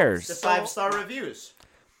helps Shares. The so 5-star reviews.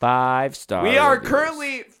 5-star. We are reviews.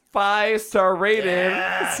 currently 5-star rated,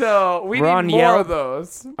 Yes. so we We're need on more Yelp. of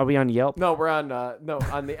those. Are we on Yelp? No, we're on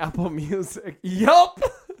on the Apple Music. Yelp.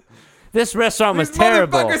 This restaurant was These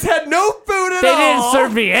terrible. motherfuckers had no food at They all. didn't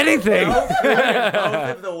serve me anything. Both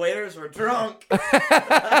of the waiters were drunk.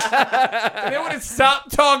 And they wouldn't stop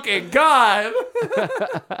talking. God.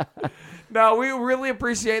 No, we really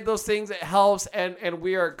appreciate those things. It helps, and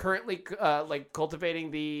we are currently like cultivating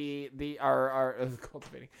our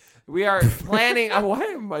cultivating. We are planning. Why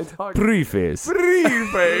am I talking? Preface.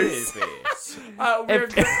 Preface. We're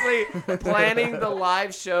currently planning the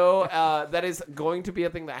live show. That is going to be a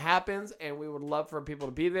thing that happens, and we would love for people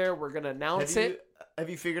to be there. We're gonna announce it. Have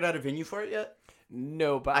you figured out a venue for it yet?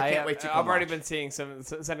 No, but I can't wait to I've come already watch. been sending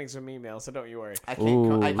some emails, so don't you worry. I can't.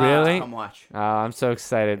 Ooh, I really? Come watch. Oh, I'm so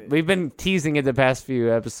excited. We've been teasing it the past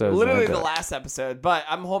few episodes. Literally but- the last episode, but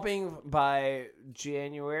I'm hoping by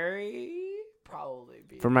January, probably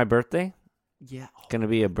be. For my birthday? Yeah. Gonna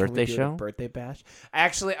be a Can we birthday do the show? birthday bash.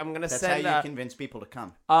 Actually, I'm gonna That's send. how you convince people to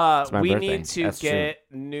come. my We birthday. need to That's get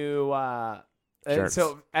new. Shirts.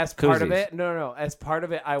 So as part of Koozies. it, no. As part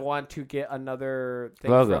of it, I want to get another thing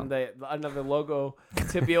Logo. from another logo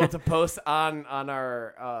to be able to post on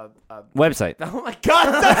our. Website. Oh my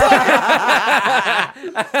God!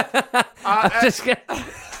 That's Just kidding.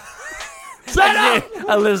 shut up!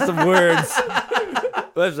 A list of words.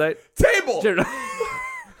 Website. Table,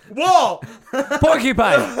 wall,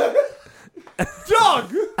 Porcupine.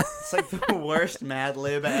 dog. It's like the worst Mad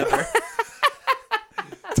Lib ever.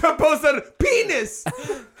 To post on penis.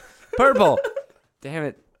 Purple. Damn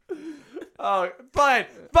it. Oh, fine.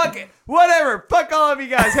 Fuck it. Whatever. Fuck all of you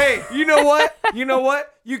guys. Hey, you know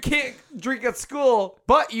what? You can't drink at school,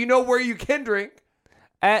 but you know where you can drink.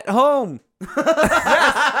 At home.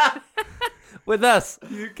 With us.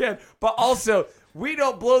 You can. But also, we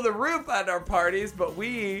don't blow the roof at our parties, but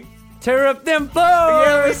we... Tear up them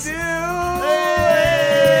Yeah, we floors. do.